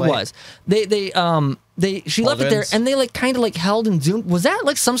 whatever it Breastplate? was. She left it there, Pauldrons? and they like kind of like held and zoomed. Was that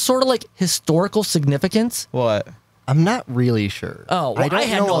like some sort of like historical significance? What? I'm not really sure. Oh, well, I don't I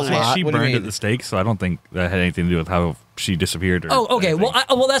had know no a idea. lot. She What do you burned at mean? the stake, so I don't think that had anything to do with how she disappeared. Or Oh, okay. anything.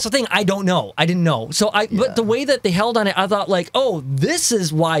 Well, that's the thing. I don't know. I didn't know. So but the way that they held on it, I thought like, oh, this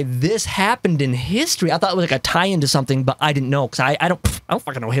is why this happened in history. I thought it was like a tie-in to something, but I didn't know because I don't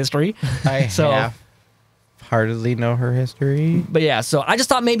fucking know history. I So- half-heartedly know her history. But yeah, so I just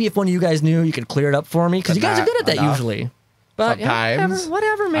thought maybe if one of you guys knew, you could clear it up for me because you guys are Not good at that enough. usually. But yeah, Sometimes.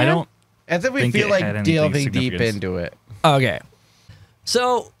 whatever, man. I don't. I think we Think feel it like had anything delving deep significance. into it. Okay.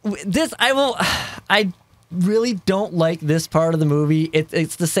 So this I really don't like this part of the movie.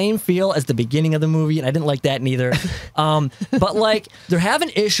 It's the same feel as the beginning of the movie, and I didn't like that neither. But like they're having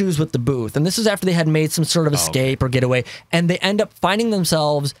issues with the booth, and this is after they had made some sort of escape or getaway, and they end up finding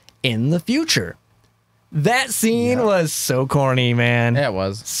themselves in the future. That scene was so corny, man. Yeah, it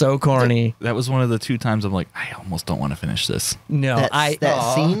was. So corny. That was one of the 2 times I'm like, I almost don't want to finish this. No,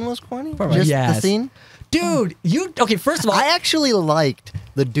 That scene was corny? Probably. Just Yes. the scene? Dude, okay, first of all, I actually liked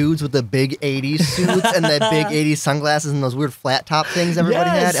the dudes with the big 80s suits and the big 80s sunglasses and those weird flat top things everybody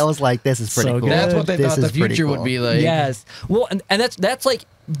Yes. had. I was like, this is pretty So cool. good. That's what they This thought the is pretty future cool. would be like. yes. Well, and that's like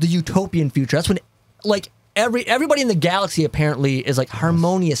the utopian future. That's when like everybody in the galaxy apparently is like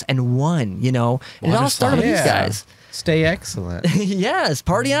harmonious and one, you know? And it all started with these Yeah. guys. Stay excellent. Yes,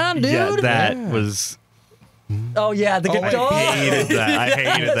 party on, dude. Yeah, that was. Oh yeah, the guitar. I hated that. I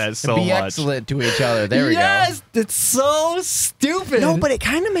hated that so Be much. excellent to each other. There we go. Yes, it's so stupid. No, but it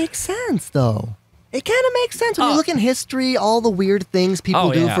kind of makes sense, though. It kind of makes sense when you look in history, all the weird things people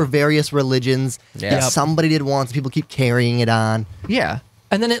Oh, do yeah. for various religions Yeah. that Yep. somebody did once, people keep carrying it on. Yeah.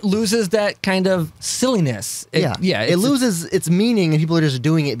 And then it loses that kind of silliness. It It loses its meaning, and people are just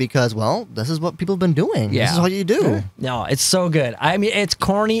doing it because, well, this is what people have been doing. Yeah. This is what you do. No, it's so good. I mean, it's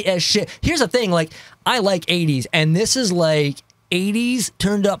corny as shit. Here's the thing, like, I like 80s, and this is like 80s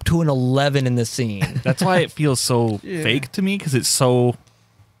turned up to an 11 in the scene. That's why it feels so fake to me because it's so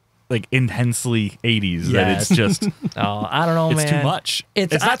like intensely 80s that Yes. it's just Oh, I don't know, it's man. too much.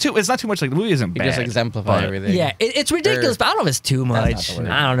 It's- It's not too. It's not too much. Like the movie isn't You bad. just exemplify but everything. Yeah, it's ridiculous, but I don't know if it's too not much. the word.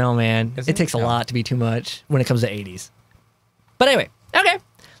 I don't know, man. Is It it? takes a No. lot to be too much when it comes to 80s. But anyway, okay.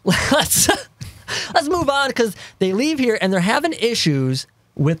 Let's move on because they leave here and they're having issues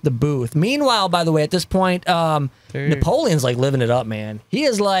with the booth. Meanwhile, by the way, at this point, Napoleon's like living it up, man. He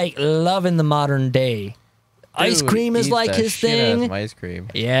is like loving the modern day. Ice Dude, cream is eat like the his shit out of thing. some ice cream.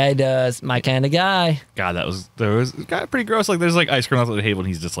 Yeah, he does. My kind of guy. God, it got pretty gross. Like there's like ice cream on the table, and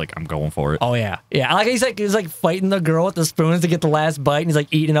he's just like, I'm going for it. Oh yeah, yeah. I like he's like fighting the girl with the spoons to get the last bite, and he's like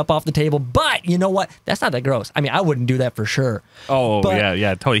eating up off the table. But you know what? That's not that gross. I mean, I wouldn't do that for sure. Oh But-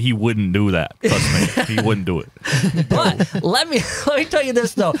 yeah. Totally, he wouldn't do that. Trust me, he wouldn't do it. But let me tell you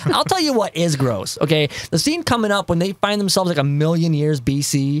this though. I'll tell you what is gross. Okay, the scene coming up when they find themselves like 1,000,000 years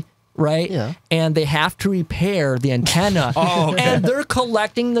BC. Right? Yeah. And they have to repair the antenna. Oh, okay. And they're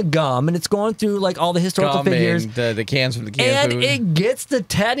collecting the gum, and it's going through like all the historical Gum figures. and the cans from the canned And food. it gets to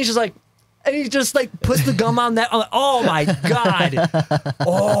Ted, and he's just like, and he just like puts the gum on that. I'm like, oh my god!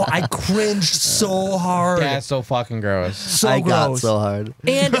 Oh, I cringed so hard. That's so fucking gross. So I got gross. so hard.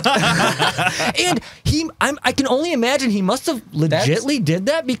 And I can only imagine he must have legitly did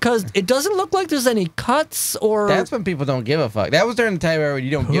that because it doesn't look like there's any cuts or. That's when people don't give a fuck. That was during the time where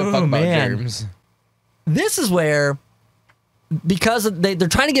you don't give a Oh, fuck about man. germs. This is where, because they're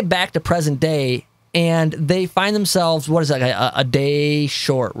trying to get back to present day, and they find themselves, what is that, a day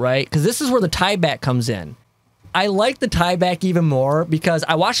short, right? Because this is where the tie back comes in. I like the tie back even more because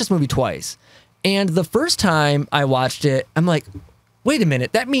I watched this movie twice. And the first time I watched it, I'm like, wait a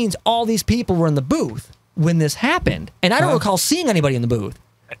minute, that means all these people were in the booth when this happened. And I don't recall seeing anybody in the booth.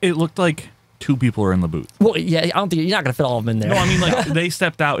 It looked like 2 people were in the booth. Well, yeah, I don't think you're not going to fit all of them in there. No, I mean like they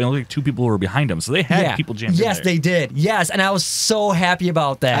stepped out and it looked like 2 people were behind them, so they had people jammed in Yes, there. they did. Yes, and I was so happy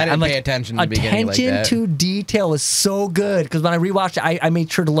about that. I didn't I'm pay like, attention in the beginning like attention that. to detail is so good because when I rewatched it, I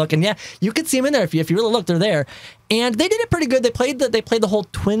made sure to look, and yeah, you could see them in there if you really look. They're there, and they did it pretty good. They played the whole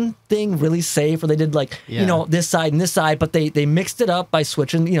twin thing really safe, where they did like this side and this side, but they mixed it up by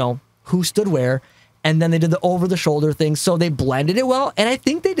switching who stood where. And then they did the over-the-shoulder thing, so they blended it well, and I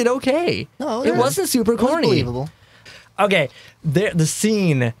think they did okay. No, it wasn't super It was corny. believable. Okay, the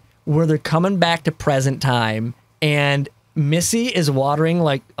scene where they're coming back to present time, and Missy is watering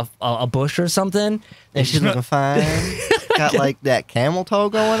like a bush or something, And she's looking fine. Got like that camel toe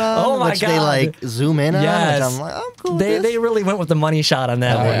going on, Oh my which they God. like zoom in on. Yes. Which I'm like, I'm cool with they this. really went with the money shot on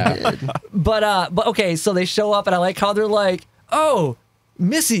that one. Yeah. But okay, so they show up, and I like how they're like, oh,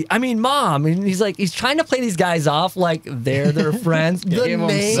 Missy, I mean Mom, and he's trying to play these guys off like they're their friends. The Give 'em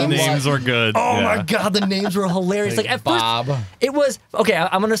names. The some- names were good. Oh yeah. my god, the names were hilarious. Like at Bob. first, it was okay.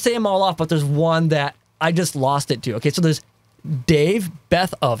 I'm gonna say them all off, but there's one that I just lost it to. Okay, so there's Dave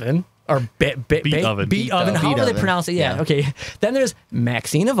Beth Oven or Beat Oven. Beat Oven. However they Oven. pronounce it. Yeah. Okay. Then there's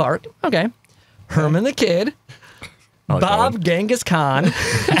Maxine of Arc. Okay. Herman the Kid. I like that Bob one. Genghis Khan.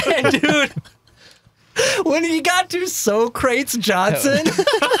 And dude, when he got to Socrates Johnson,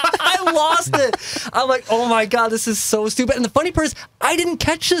 I lost it. I'm like, oh my god, this is so stupid. And the funny part is, I didn't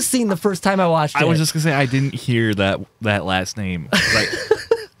catch this scene the first time I watched it. I was just gonna say I didn't hear that last name. Like,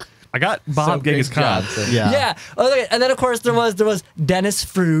 I got Bob Genghis Khan. Yeah. Okay. And then of course there was Dennis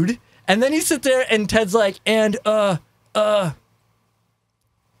Frood, and then he sits there and Ted's like, and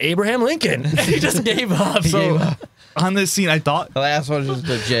Abraham Lincoln. He just gave up. on this scene, I thought The last one was just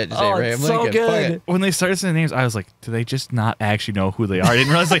legit. Just Oh, Abraham it's so Lincoln. Fuck good. it. when they started saying names, I was like, do they just not actually know who they are? I didn't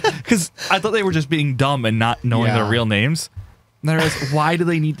realize, like, because I thought they were just being dumb and not knowing Yeah. their real names. And then I realized, why do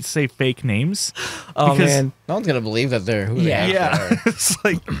they need to say fake names? Oh, man. No one's gonna believe that they're who they Yeah. actually Yeah, are. it's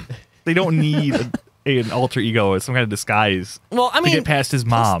like they don't need an alter ego or some kind of disguise Well, I to mean, get past his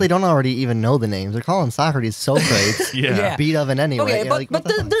Plus, mom. they don't already even know the names. They're calling Socrates Socrates. Yeah. Beat oven anyway. okay, You're but, like, what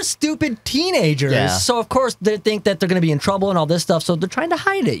the fuck? they're stupid teenagers. Yeah. So, of course, they think that they're going to be in trouble and all this stuff. So they're trying to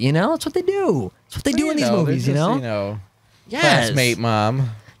hide it, you know? That's what they do. That's what they do in these they're movies, you just, know? Yes. classmate mom.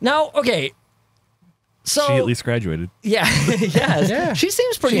 Now, okay. So, She at least graduated. yeah, yes. Yeah. She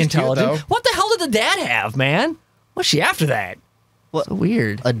seems pretty She's cute, intelligent. though. What the hell did the dad have, man? What's she after that? What? So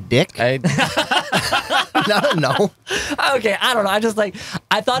weird. A dick? I, I don't know. Okay, I don't know.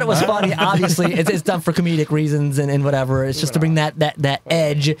 I thought it was funny. Obviously, it's done for comedic reasons and whatever. It's just to bring that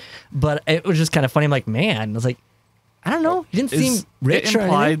edge. But it was just kind of funny. I'm like, man, I was like, I don't know. He didn't seem rich it or anything.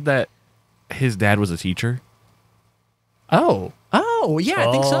 implied that his dad was a teacher? Oh, yeah,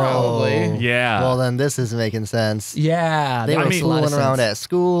 I think so. Probably. Yeah. Well, then this is making sense. Yeah, They that were makes a lot of fooling around sense. at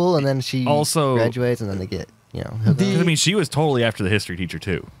school, and then she Also- graduates, and then they get, hooked The- up. 'Cause, I mean, she was totally after the history teacher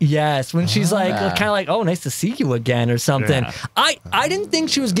too. Yes, when she's like, Ah. kind of like, "Oh, nice to see you again" or something. Yeah. I didn't think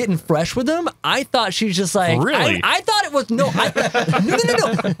she was getting fresh with him. I thought she was just like, Really? I thought it was no,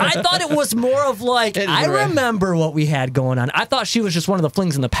 no. I thought it was more of like, It is I right. remember what we had going on. I thought she was just one of the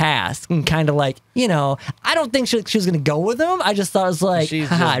flings in the past and kind of like, I don't think she was gonna go with him. I just thought it was like, She's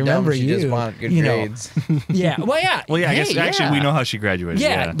haha, just I remember dumb. She you. just wanted good you know. grades. Yeah. Well, yeah. Well, yeah, I Hey, guess actually yeah. we know how she graduated.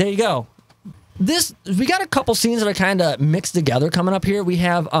 Yeah, there you go. We got a couple scenes that are kind of mixed together coming up here. We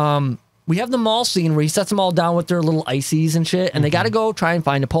have the mall scene where he sets them all down with their little ices and shit, and they got to go try and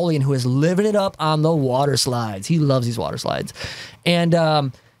find Napoleon, who is living it up on the water slides. He loves these water slides, and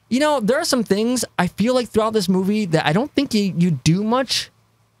there are some things I feel like throughout this movie that I don't think you do much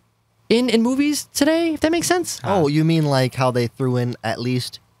in movies today. If that makes sense. Oh, you mean like how they threw in at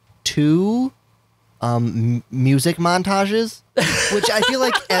least 2 music montages? Which I feel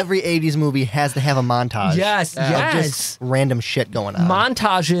like every 80s movie has to have a montage. Yes, of yes. just random shit going on.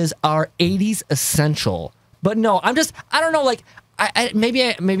 Montages are 80s essential. But no, I don't know, like,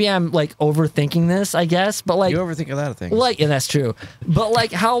 maybe I'm like overthinking this, I guess, but like, You overthink a lot of things. like, and that's true. But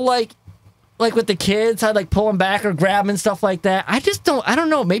like how like with the kids, how like pull them back or grab them and stuff like that. I don't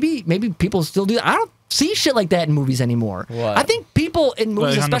know. Maybe people still do. I don't see shit like that in movies anymore. What? I think people in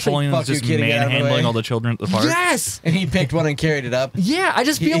movies, Like, especially, Napoleon was Fuck you, just kitty, get out of the manhandling way. all the children at the park. yes, And he picked one and carried it up. yeah. I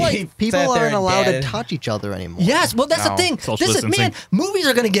just feel He- like. he People sat there aren't and allowed to dadded. touch each other anymore. Yes, well, that's the No. thing. Social This is, man, distancing. movies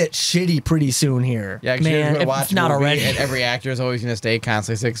are gonna get shitty pretty soon here. Yeah, because you're man, going to if watch not a movie already. and every actor is always going to stay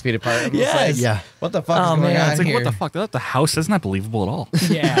constantly 6 feet apart. I'm just Yes. like, Yeah. what the fuck Oh, is going man. on It's like, here? what the fuck? They're at the house. That's not believable at all.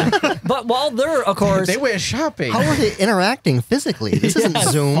 Yeah, but while they're, of course, They went shopping. How are they interacting physically? This isn't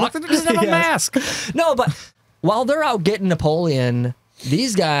Zoom. Fuck, they just have a Yes. mask. no, but while they're out getting Napoleon,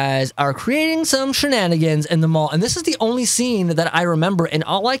 these guys are creating some shenanigans in the mall, and this is the only scene that I remember. And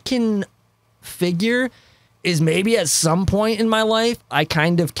all I can figure is maybe at some point in my life I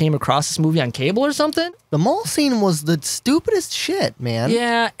kind of came across this movie on cable or something. The mall scene was the stupidest shit, man.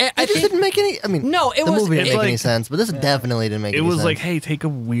 Yeah, I It just think didn't make any. I mean, No, it the was- movie didn't it's make any like- sense, but this definitely didn't make It any was sense. like, hey, take a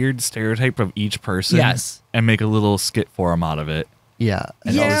weird stereotype of each person, Yes. and make a little skit for them out of it. yeah,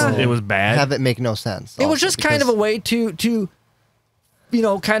 and Yeah. also It was bad. have it make no sense. it was also, just kind of a because- way to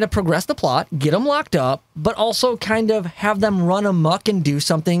kind of progress the plot, get them locked up, but also kind of have them run amok and do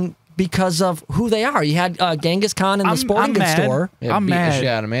something because of who they are. You had Genghis Khan in the sporting goods mad. store. Yeah, I'm beat the mad. shit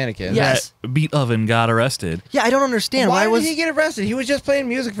out of mannequins. Yeah. Yes. That Beat Oven got arrested. Yeah, I don't understand Why, was did he get arrested? He was just playing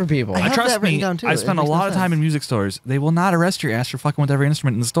music for people. I have Trust that written me, down, too. I It spent a makes no lot of time sense. in music stores. They will not arrest your ass for fucking with every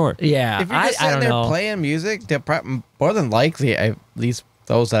instrument in the store. Yeah, If you're just I sitting don't there know. playing music, more than likely, at least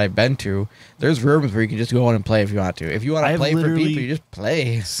those that I've been to, there's rooms where you can just go in and play if you want to. If you want to I've play for literally- people, you just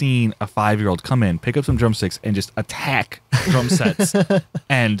play. Seen a 5-year-old come in, pick up some drumsticks, and just attack drum sets,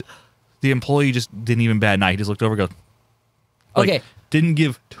 and the employee just didn't even bat an eye. He just looked over, and goes, like, Okay. didn't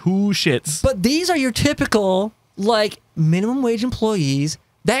give 2 shits. But these are your typical like minimum wage employees.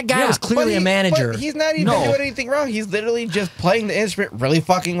 That guy Yeah, was clearly a manager. But he's not even No. doing anything wrong. He's literally just playing the instrument really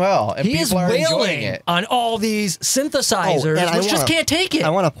fucking well, and He is people are enjoying wailing it. on all these synthesizers, and I which just wanna- can't take it. I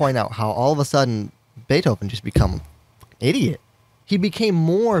want to point out how all of a sudden Beethoven just become an idiot. He became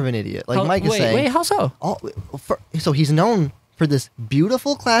more of an idiot. Like How- Mike is saying. Wait, how so? So he's known for this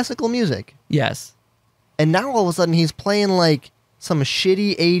beautiful classical music, Yes. and now all of a sudden he's playing like some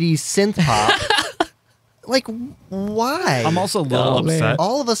shitty 80s synth pop. Like, why? I'm also a little Oh, man. upset.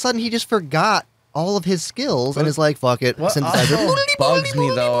 all of a sudden he just forgot all of his skills and is like, fuck it, What synthesizer. also bugs me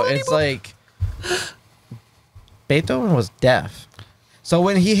though, it's like Beethoven was deaf. So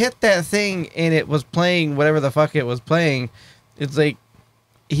when he hit that thing and it was playing whatever the fuck it was playing, it's like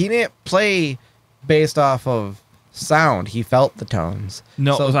he didn't play based off of sound. He felt the tones.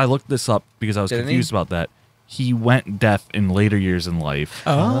 No, So, I looked this up because I was Didn't he? confused about that. He went deaf in later years in life,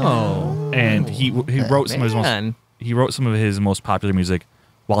 Oh. and he wrote some of his Man. most popular music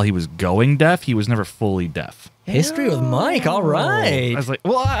while he was going deaf. He was never fully deaf. History with Mike. All right. I was like,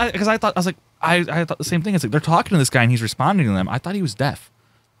 well, because I thought the same thing. It's like they're talking to this guy and he's responding to them. I thought he was deaf.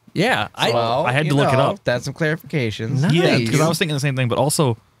 Yeah. well, I had to you look it know, up. That's some clarifications. Nice. Yeah, because I was thinking the same thing, but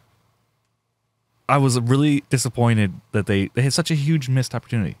also I was really disappointed that they had such a huge missed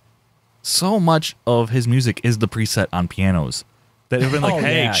opportunity. So much of his music is the preset on pianos. That they've been like, Oh,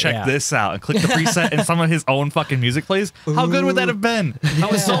 hey, yeah, check yeah. this out, and click the preset, and some of his own fucking music plays. How good would that have been? I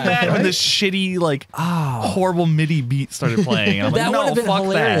was so mad when this shitty, like, horrible MIDI beat started playing. And I'm like, that no, would have been fuck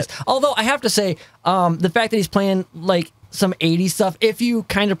hilarious. that. Although I have to say, the fact that he's playing like some 80s stuff, if you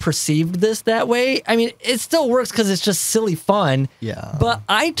kind of perceived this that way, I mean, it still works because it's just silly fun. Yeah. But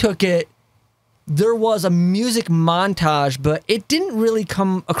I took it, there was a music montage, but it didn't really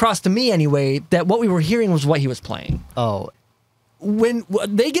come across to me anyway that what we were hearing was what he was playing. Oh, When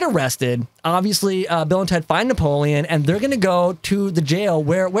they get arrested, obviously Bill and Ted find Napoleon, and they're going to go to the jail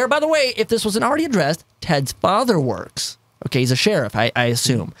where, by the way, if this wasn't already addressed, Ted's father works. Okay, he's a sheriff, I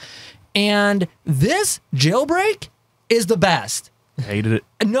assume. And this jailbreak is the best. Hated it.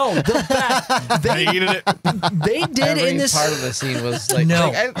 No, the best. Hated it. They did Every in this. part of the scene was like,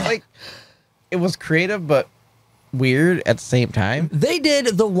 No. it was creative but weird at the same time. They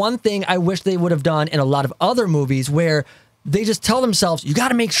did the one thing I wish they would have done in a lot of other movies where they just tell themselves, you got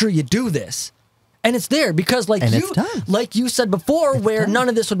to make sure you do this. And it's there because And it's done. like you said before, where done. none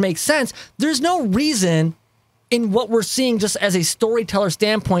of this would make sense. There's no reason in what we're seeing just as a storyteller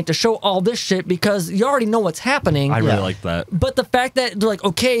standpoint to show all this shit because you already know what's happening. I really Yeah. liked that. But the fact that they're like,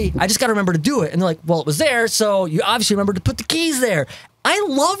 okay, I just got to remember to do it. And they're like, well, it was there, so you obviously remembered to put the keys there. I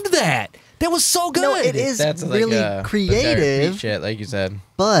loved that. That was so good. no, it is That's like, really the direct creative, beat shit, like you said.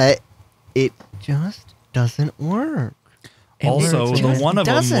 but it just doesn't work. Also, it the just one of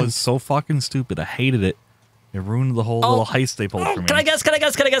them doesn't. was so fucking stupid. I hated it. It ruined the whole little heist they pulled for me. Can I guess? Can I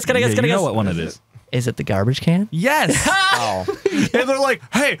guess? Can I guess? Can I guess? Yeah, Can I you guess? know what one it is. Is it the garbage can? Yes. Oh, And they're like,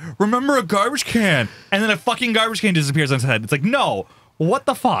 hey, remember a garbage can? And then a fucking garbage can disappears on his head. It's like, no. What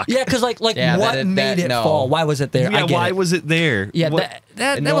the fuck? Yeah, because like Yeah, what that- made it no. fall? Why was it there? I Yeah, get why it. was it there? Yeah, What-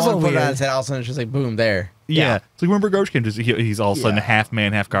 that and that no was a one little put it on weird. his head. All of a sudden, it's just like boom, there. yeah. It's like, remember a garbage can? He's all of a sudden Yeah. half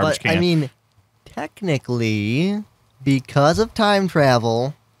man, half garbage But can. I mean, technically, because of time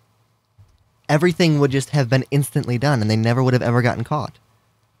travel, everything would just have been instantly done, and they never would have ever gotten caught.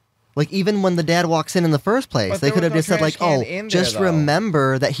 Like even when the dad walks in the first place, But they there could was have no just said trash like, can "Oh, in there, just though."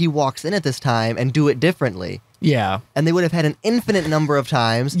 remember that he walks in at this time and do it differently." Yeah, And they would have had an infinite number of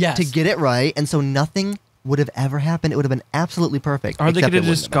times Yes. to get it right, and so nothing would have ever happened. It would have been absolutely perfect. or they except could have it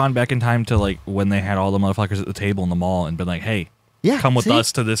wouldn't just gone back in time to like when they had all the motherfuckers at the table in the mall and been like, hey, Yeah, come with see?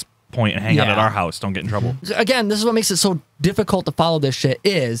 us to this point and hang out Yeah. at our house. Don't get in trouble. again, this is what makes it so difficult to follow this shit.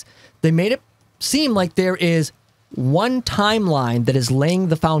 Is they made it seem like there is one timeline that is laying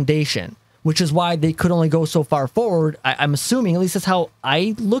the foundation, which is why they could only go so far forward. I'm assuming, at least that's how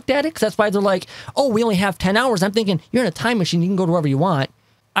I looked at it, because that's why they're like, oh, we only have 10 hours. I'm thinking, you're in a time machine. You can go to wherever you want.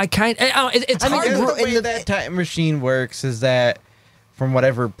 It's I mean, hard. Because we're the way in the- that time machine works is that from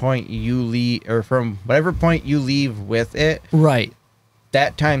whatever point you leave, or from whatever point you leave with it, Right.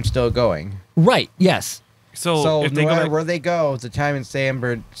 that time's still going. Right. Yes. So, So if no they go matter back, where they go, the time in San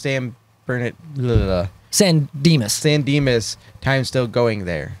San Dimas. time's still going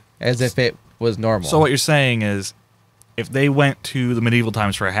there, as if it was normal. so what you're saying is, if they went to the medieval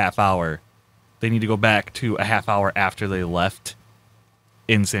times for a half hour, they need to go back to a half hour after they left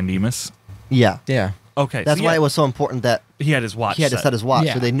in San Dimas. Yeah, Yeah. Okay, that's so why yeah, it was so important that he had his watch. he had to set his watch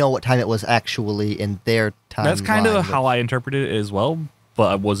Yeah. so they know what time it was actually in their time. That's kind of how I interpreted it as well,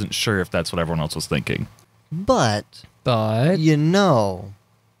 but I wasn't sure if that's what everyone else was thinking. But But you know,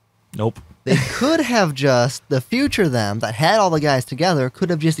 Nope. they could have just the future them that had all the guys together could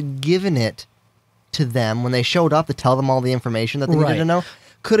have just given it to them when they showed up to tell them all the information that they Right. needed to know.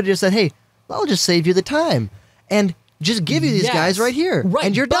 Could have just said, "Hey, I'll just save you the time and just give you these Yes. guys right here, Right,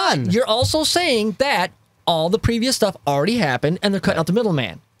 and you're but done." You're also saying that all the previous stuff already happened, and they're cutting out the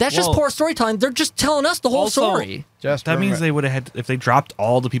middleman. That's just Well- poor storytelling. They're just telling us the whole Also- story. Just That means they would have had, if they dropped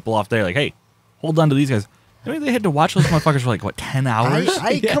all the people off there, like, hey, hold on to these guys. I mean, they had to watch those motherfuckers for like, what, 10 hours?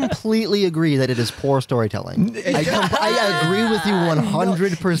 I completely agree that it is poor storytelling. I agree with you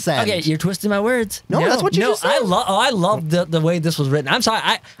 100%. Okay, you're twisting my words. No, that's what you just said. I love the way this was written. I'm sorry.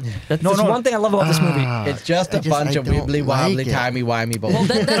 That's one thing I love about this movie. It's just a bunch of wibbly wobbly, timey wimey bull. Well,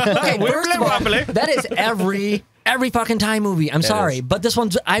 okay, first of all, that is every fucking time movie. I'm sorry, but this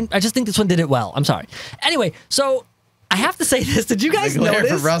one's. I just think this one did it well. I'm sorry. Anyway, so I have to say this. Did you guys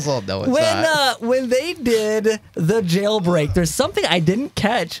notice? For Russell, no, it's not. When they did the jailbreak, there's something I didn't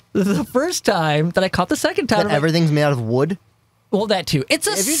catch the first time that I caught the second time. That everything's made out of wood. Well, that too. It's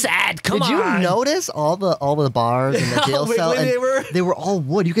a sad. Come on. Did you notice all the bars in the jail cell? And they were all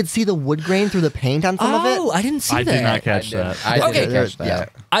wood. You could see the wood grain through the paint on some of it. Oh, I didn't see that. I did not catch that. I didn't catch that.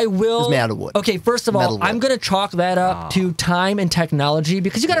 Yeah. I will. It's made out of wood. Okay, first of all, I'm going to chalk that up to time and technology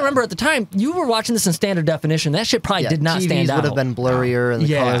because you got to remember at the time you were watching this in standard definition. That shit probably did not stand out. TVs would have been blurrier and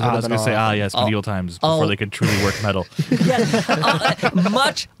the colors would have been I was going to say, yes, medieval times before they could truly work metal.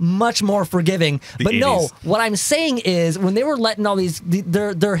 much more forgiving. But 80s. no, what I'm saying is when they were letting all these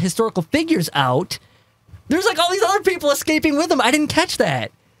their historical figures out, there's like all these other people escaping with them. I didn't catch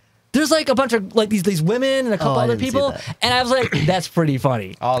that. There's like a bunch of like these women and a couple other people, and I was like, "That's pretty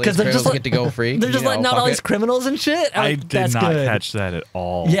funny." All these criminals get to go free. They're just letting out all these criminals and shit. I did not catch that at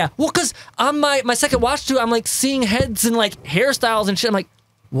all. Yeah, well, because on my second watch through, I'm like seeing heads and like hairstyles and shit. I'm like,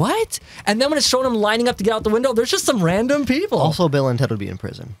 what? And then when it's showing them lining up to get out the window, there's just some random people. Also, Bill and Ted would be in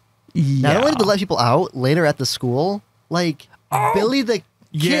prison. Yeah. Not only did they let people out later at the school, like Billy the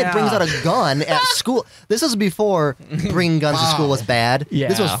kid brings out a gun at school. This is before bringing guns to school was bad. Yeah.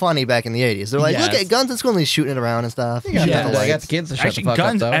 This was funny back in the 80s. They're like, look at guns in school and he's shooting it around and stuff. I got the kids to shut Actually, the fuck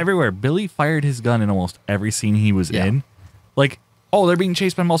guns up, though. everywhere. Billy fired his gun in almost every scene he was in. Like, they're being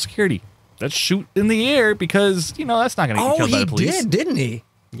chased by mall security. Let's shoot in the air because, that's not going to get killed by the police. He didn't he?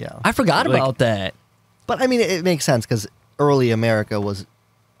 Yeah. I forgot about that. But, I mean, it makes sense because early America was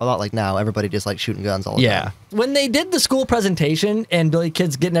a lot like now. Everybody just like shooting guns all the time. When they did the school presentation and Billy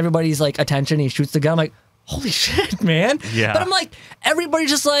Kid's getting everybody's like attention, he shoots the gun. I'm like, holy shit, man. Yeah. But I'm like, everybody's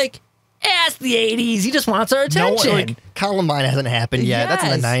just like, it's the 80s. He just wants our attention. No, like, Columbine hasn't happened yet. That's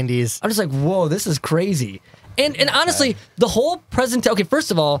in the 90s. I'm just like, whoa, this is crazy. And honestly, the whole presentation. Okay, first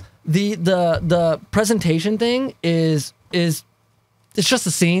of all, the presentation thing is it's just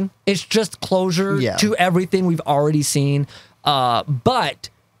a scene. It's just closure to everything we've already seen. But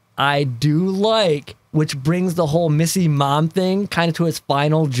I do like, which brings the whole Missy mom thing kind of to its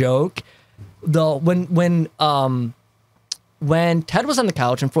final joke. When Ted was on the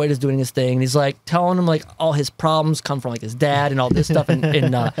couch and Freud is doing his thing, and he's like telling him like all his problems come from like his dad and all this stuff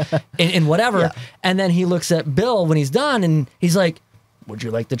in whatever, and then he looks at Bill when he's done and he's like, would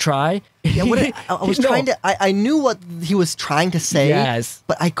you like to try? Yeah, I was trying to. I knew what he was trying to say,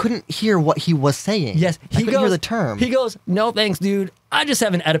 but I couldn't hear what he was saying. Yes, I couldn't hear the term. He goes, "No, thanks, dude. I just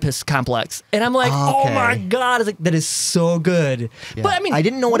have an Oedipus complex," and I'm like, "Oh my god!" It's like that is so good. Yeah. But I mean, I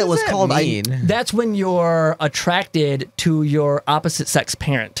didn't know what it was called. That's when you're attracted to your opposite sex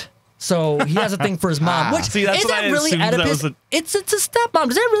parent. So he has a thing for his mom. Which see, that's is what that I really assumed Oedipus? that It's a stepmom.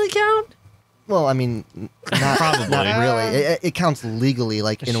 Does that really count? Well, I mean, not really. It counts legally,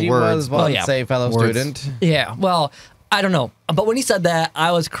 like in she words. Was once a fellow student. Yeah. Well, I don't know, but when he said that,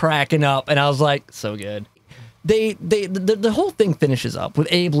 I was cracking up, and I was like, so good. The whole thing finishes up with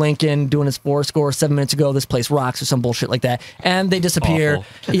Abe Lincoln doing his 7 minutes ago. This place rocks or some bullshit like that, and they disappear.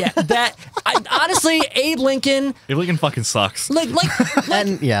 Awful. Yeah, honestly, Abe Lincoln fucking sucks. Like,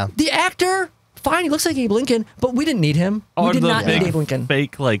 and the actor. Fine, he looks like Abe Lincoln, but we didn't need him. We did not need Abe Lincoln.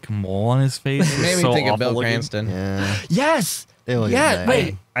 Fake like mole on his face. Made me think of Bill Cranston. Yeah. Yes. Yeah.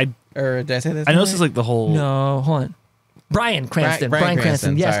 Wait. Or did I say this? I know this is like the whole. No, hold on. Bryan Cranston. Bryan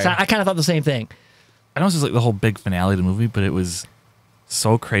Cranston. Yes, I kind of thought the same thing. I know this is like the whole big finale of the movie, but it was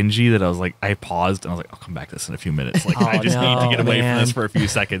so cringy that I was like, I paused and I was like, I'll come back to this in a few minutes. Like, I just need to get away from this for a few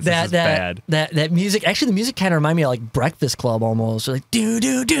seconds. This is bad. That music, actually, the music kind of reminded me of like Breakfast Club almost. Like, do.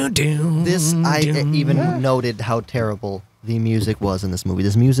 This, I even noted how terrible the music was in this movie.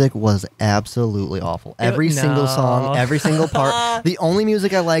 This music was absolutely awful. Every single song, every single part. The only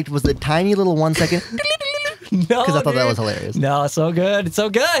music I liked was the tiny little 1 second. Because I thought that was hilarious. No, it's so good. It's so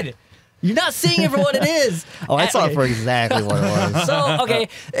good. You're not seeing it for what it is. I saw it for exactly what it was. So, okay,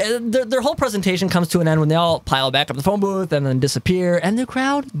 their whole presentation comes to an end when they all pile back up the phone booth and then disappear, and the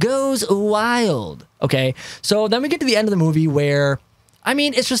crowd goes wild. Okay, so then we get to the end of the movie where, I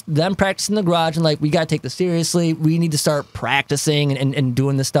mean, it's just them practicing in the garage and like, we got to take this seriously. We need to start practicing and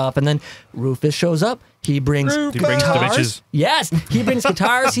doing this stuff. And then Rufus shows up. He brings guitars. Yes, he brings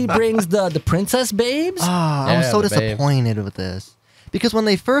guitars. He brings the princess babes. I was so disappointed with this. Because when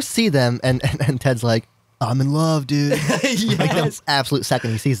they first see them, and Ted's like, I'm in love, dude. Like the Yes. absolute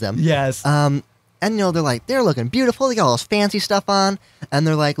second he sees them. Yes. And they're looking beautiful. They got all this fancy stuff on, and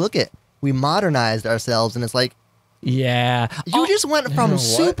they're like, look we modernized ourselves, and it's like, yeah. you just went from what?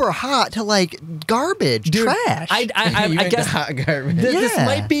 super hot to like garbage, Dude, trash. I guess hot garbage. this Yeah.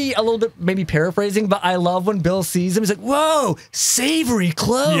 might be a little bit maybe paraphrasing, but I love when Bill sees him. He's like, "Whoa, savory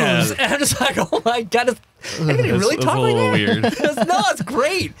clothes!" Yeah. And I'm just like, "Oh my god, does anybody really It's talk a like little that?" weird. No, it's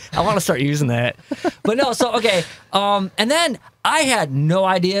great. I want to start using that. But no, so okay. And then I had no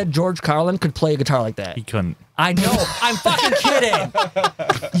idea George Carlin could play a guitar like that. He couldn't. I know. I'm fucking kidding.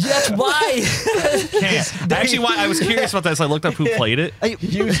 That's why. Can't. Actually, why I was curious about that, so I looked up who played it.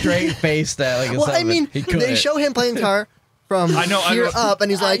 You straight faced that like. well, I mean, they show him playing guitar from I know, here up,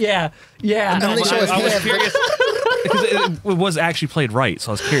 and he's like, yeah. And then they show his I was hand. curious because it was actually played right, so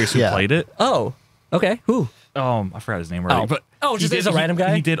I was curious who Yeah. played it. Oh. Okay. Who? I forgot his name already. Oh. But Oh, just he as a random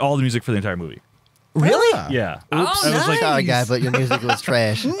guy? He did all the music for the entire movie. Really? Yeah. Oh, I was like, nice. Sorry, guy, but your music was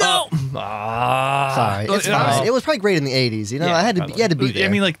trash. No. Sorry, it's no. fine. It was probably great in the '80s. You know, Yeah, I had to. You had to be there. I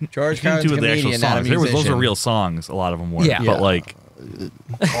mean, like George he didn't do Carlin's the actual comedian, not a songs. Those musician. are real songs. A lot of them were. Yeah. But Yeah. like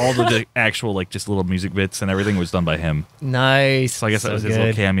all the actual like just little music bits and everything was done by him. Nice. So I guess that was his good.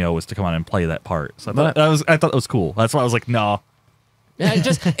 little cameo was to come on and play that part. So I thought that was cool. That's why I was like, no. Yeah, it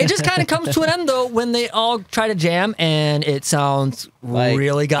just kind of comes to an end though when they all try to jam and it sounds Like,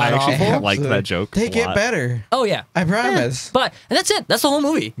 really god I actually awful. liked that joke. They a get lot. better. Oh yeah, I promise. and that's it. That's the whole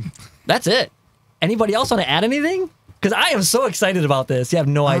movie. That's it. Anybody else want to add anything? Because I am so excited about this. You have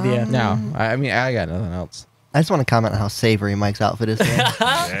no idea. No, I mean I got nothing else. I just want to comment on how savory Mike's outfit is.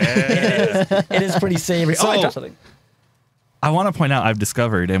 Today. It is pretty savory. Oh, I So- dropped something. I want to point out I've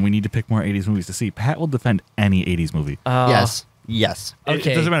discovered, and we need to pick more 80s movies to see. Pat will defend any 80s movie. Yes.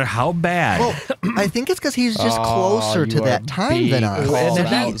 Okay. It doesn't matter how bad. Well, I think it's because he's just Oh, closer you to are that time than being us. called So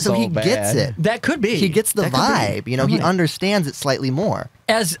out he so gets bad. it. That could be. He gets the That could be. vibe. You know, he Okay. understands it slightly more.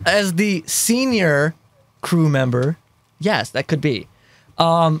 As the senior crew member, yes, that could be.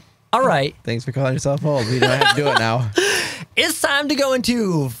 All right. Thanks for calling yourself old. We don't have to do it now. It's time to go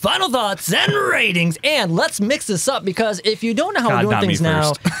into final thoughts and ratings, and let's mix this up because if you don't know how God, we're doing not me things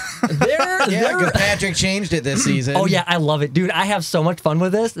now, Yeah, they're because Patrick changed it this season. oh yeah, I love it, dude. I have so much fun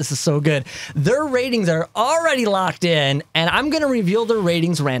with this. This is so good. Their ratings are already locked in, and I'm gonna reveal their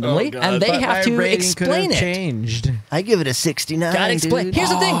ratings randomly, and they But have my to rating could explain have it. changed. I give it a 69. Gotta explain. Dude. Here's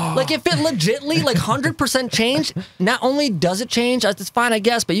the thing: like, if it legitly, like, 100% changed, not only does it change, it's fine, I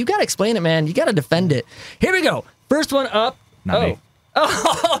guess, but you gotta explain it, man. You gotta defend it. Here we go. First one up. Not me.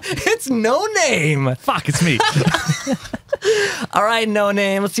 Oh, it's No Name. Fuck, it's me. All right, No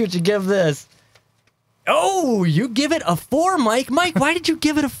Name. Let's see what you give this. Oh, you give it a 4, Mike. Mike, why did you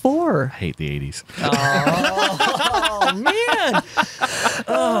give it a 4? I hate the 80s. Oh man,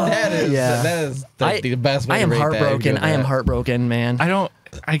 That is Yeah. that is the best way I to am rate that and heartbroken. give I am that. heartbroken, man.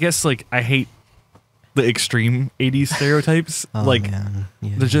 I guess like I hate the extreme 80s stereotypes. Like man.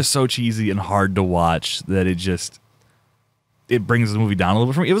 Yeah. they're just so cheesy and hard to watch that it brings the movie down a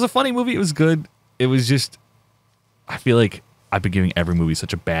little bit for me. It was a funny movie. It was good. It was just I feel like I've been giving every movie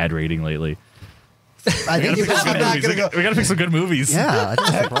such a bad rating lately. I think We you gotta, probably not pick gonna some good movies. We gotta pick some good movies. Yeah, I think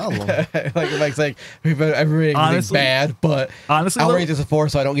that's the problem. Like Mike's like, I'm rating this Honestly- bad, but honestly, I'll though- rate this a 4,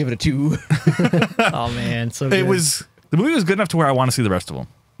 so I don't give it a 2. Oh man, so good. It was the movie was good enough to where I want to see the rest of them.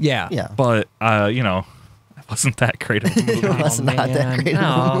 yeah. Yeah. But you know, it wasn't that great of a movie. It was not that man. great of a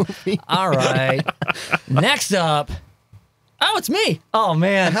Oh. movie. All right. Next up. Oh, it's me. Oh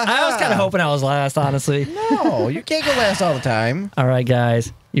man, I was kind of hoping I was last, honestly. No, you can't go last all the time. All right,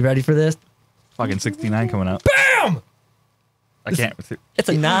 guys, you ready for this? Fucking 69 coming up. Bam! I can't. It's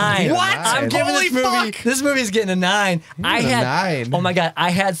a 9. What? I'm giving Holy this movie. fuck! This movie's getting a 9. I a had 9. Oh my god, I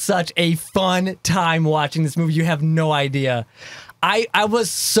had such a fun time watching this movie. You have no idea. I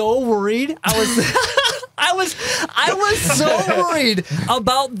was so worried. I was so worried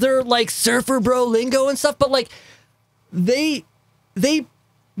about their like surfer bro lingo and stuff, but like they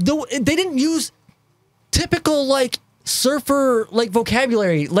didn't use typical like surfer like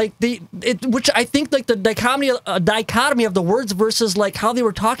vocabulary, like which I think like the dichotomy of the words versus like how they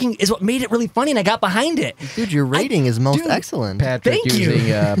were talking is what made it really funny, and I got behind it. Dude, your rating is most dude, excellent. Patrick Thank you.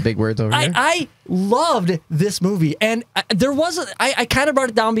 using big words over here. I loved this movie, and there was I kind of brought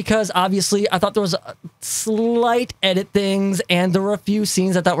it down because obviously I thought there was a slight edit things, and there were a few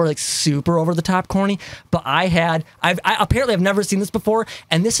scenes I thought were like super over the top corny. But I apparently I've never seen this before,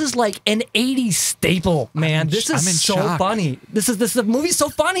 and this is like an '80s staple, man. This I'm in is so shock. funny. This movie's so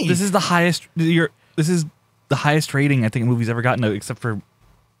funny. This is the highest. This is the highest rating I think a movie's ever gotten, except for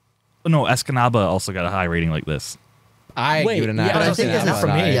no, Escanaba also got a high rating like this. I Wait, give it a 9. yeah, But I was think saying this not is for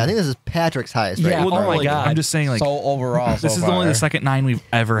me. Yeah, I think this is Patrick's highest. Yeah, rating. oh my like, God. I'm just saying, like, so overall, this is only the second 9 we've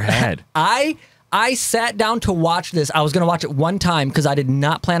ever had. I sat down to watch this. I was going to watch it one time because I did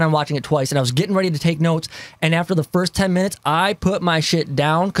not plan on watching it twice, and I was getting ready to take notes. And after the first 10 minutes, I put my shit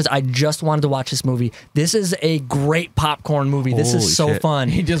down because I just wanted to watch this movie. This is a great popcorn movie. This Holy is so shit. fun.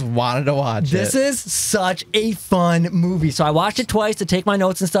 He just wanted to watch This it. is such a fun movie. So I watched it twice to take my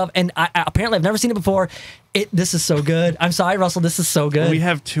notes and stuff, and I apparently I've never seen it before. This is so good. I'm sorry, Russell. This is so good. We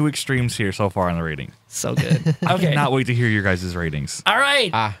have 2 extremes here so far on the rating. So good. I Okay. cannot wait to hear your guys' ratings. All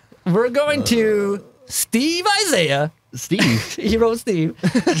right. We're going to Steve Isaiah. Steve. He wrote Steve. He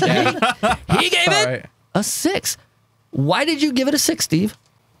gave it Right. a 6. Why did you give it a 6, Steve?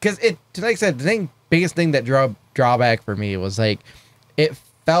 Because like I said, the biggest thing that drawback for me was like it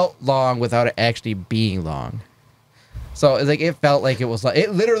felt long without it actually being long. So it's like it felt like it was like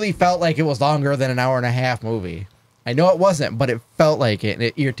it literally felt like it was longer than an hour and a half movie. I know it wasn't, but it felt like it, and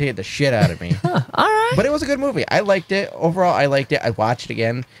it irritated the shit out of me. All right. But it was a good movie. I liked it. Overall, I liked it. I'd watch it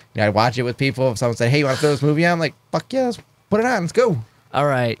again. I'd watch it with people. If someone said, hey, you want to throw this movie on? I'm like, fuck yeah, let's put it on. Let's go. All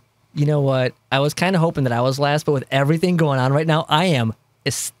right. You know what? I was kind of hoping that I was last, but with everything going on right now, I am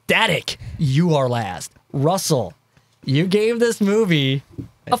ecstatic. You are last. Russell, you gave this movie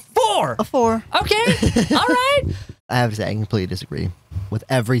a 4. A 4. Okay. All right. I have to say, I completely disagree with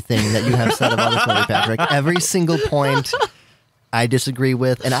everything that you have said about this movie, Patrick. Every single point I disagree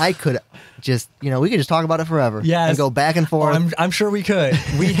with, and I could just, we could just talk about it forever. Yes. And go back and forth. I'm sure we could.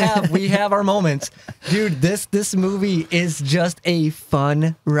 We have our moments. Dude, this movie is just a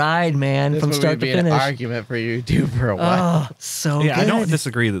fun ride, man, This from movie start would to be finish. an argument for you, too, for a while. Oh, so Yeah, good. I don't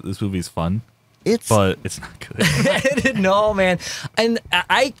disagree that this movie's fun, It's but it's not good. No, man. And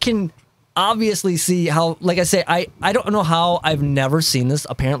I can obviously see how, like I say, I don't know how I've never seen this,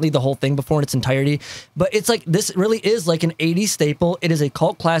 apparently the whole thing before in its entirety, but it's like this really is like an 80s staple. It is a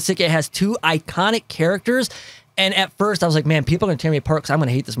cult classic. It has 2 iconic characters. And at first I was like, man, people are going to tear me apart because I'm going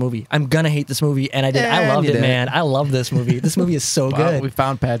to hate this movie. I'm going to hate this movie. And I did. I And loved you it, did. man. I love this movie. This movie is so Well, good. we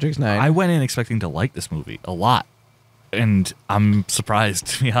found Patrick's 9. I went in expecting to like this movie a lot, and I'm surprised,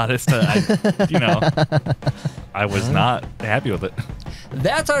 to be honest. I was not happy with it.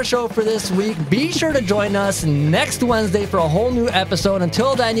 That's our show for this week. Be sure to join us next Wednesday for a whole new episode.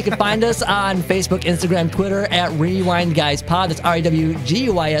 Until then, you can find us on Facebook, Instagram, Twitter at Rewind Guys Pod. That's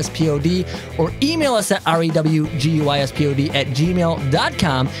REWGUISPOD. Or email us at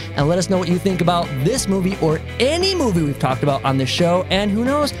REWGUISPOD@gmail.com and let us know what you think about this movie or any movie we've talked about on this show. And who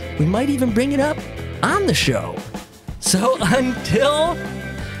knows, we might even bring it up on the show. So until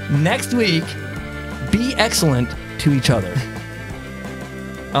next week, be excellent to each other.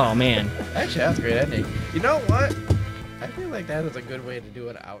 Oh, man. Actually, that's a great ending. You know what? I feel like that is a good way to do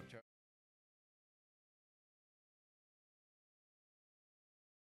an outro.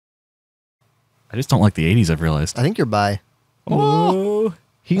 I just don't like the 80s, I've realized. I think you're bi. Oh,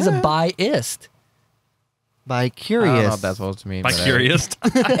 he's a biased. Bi I curious. don't know what that's supposed to mean. By but curious.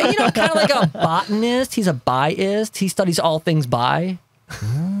 Kind of like a botanist. He's a biased. He studies all things bi.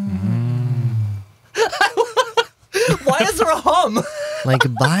 Why is there a hum? Like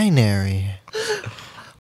binary.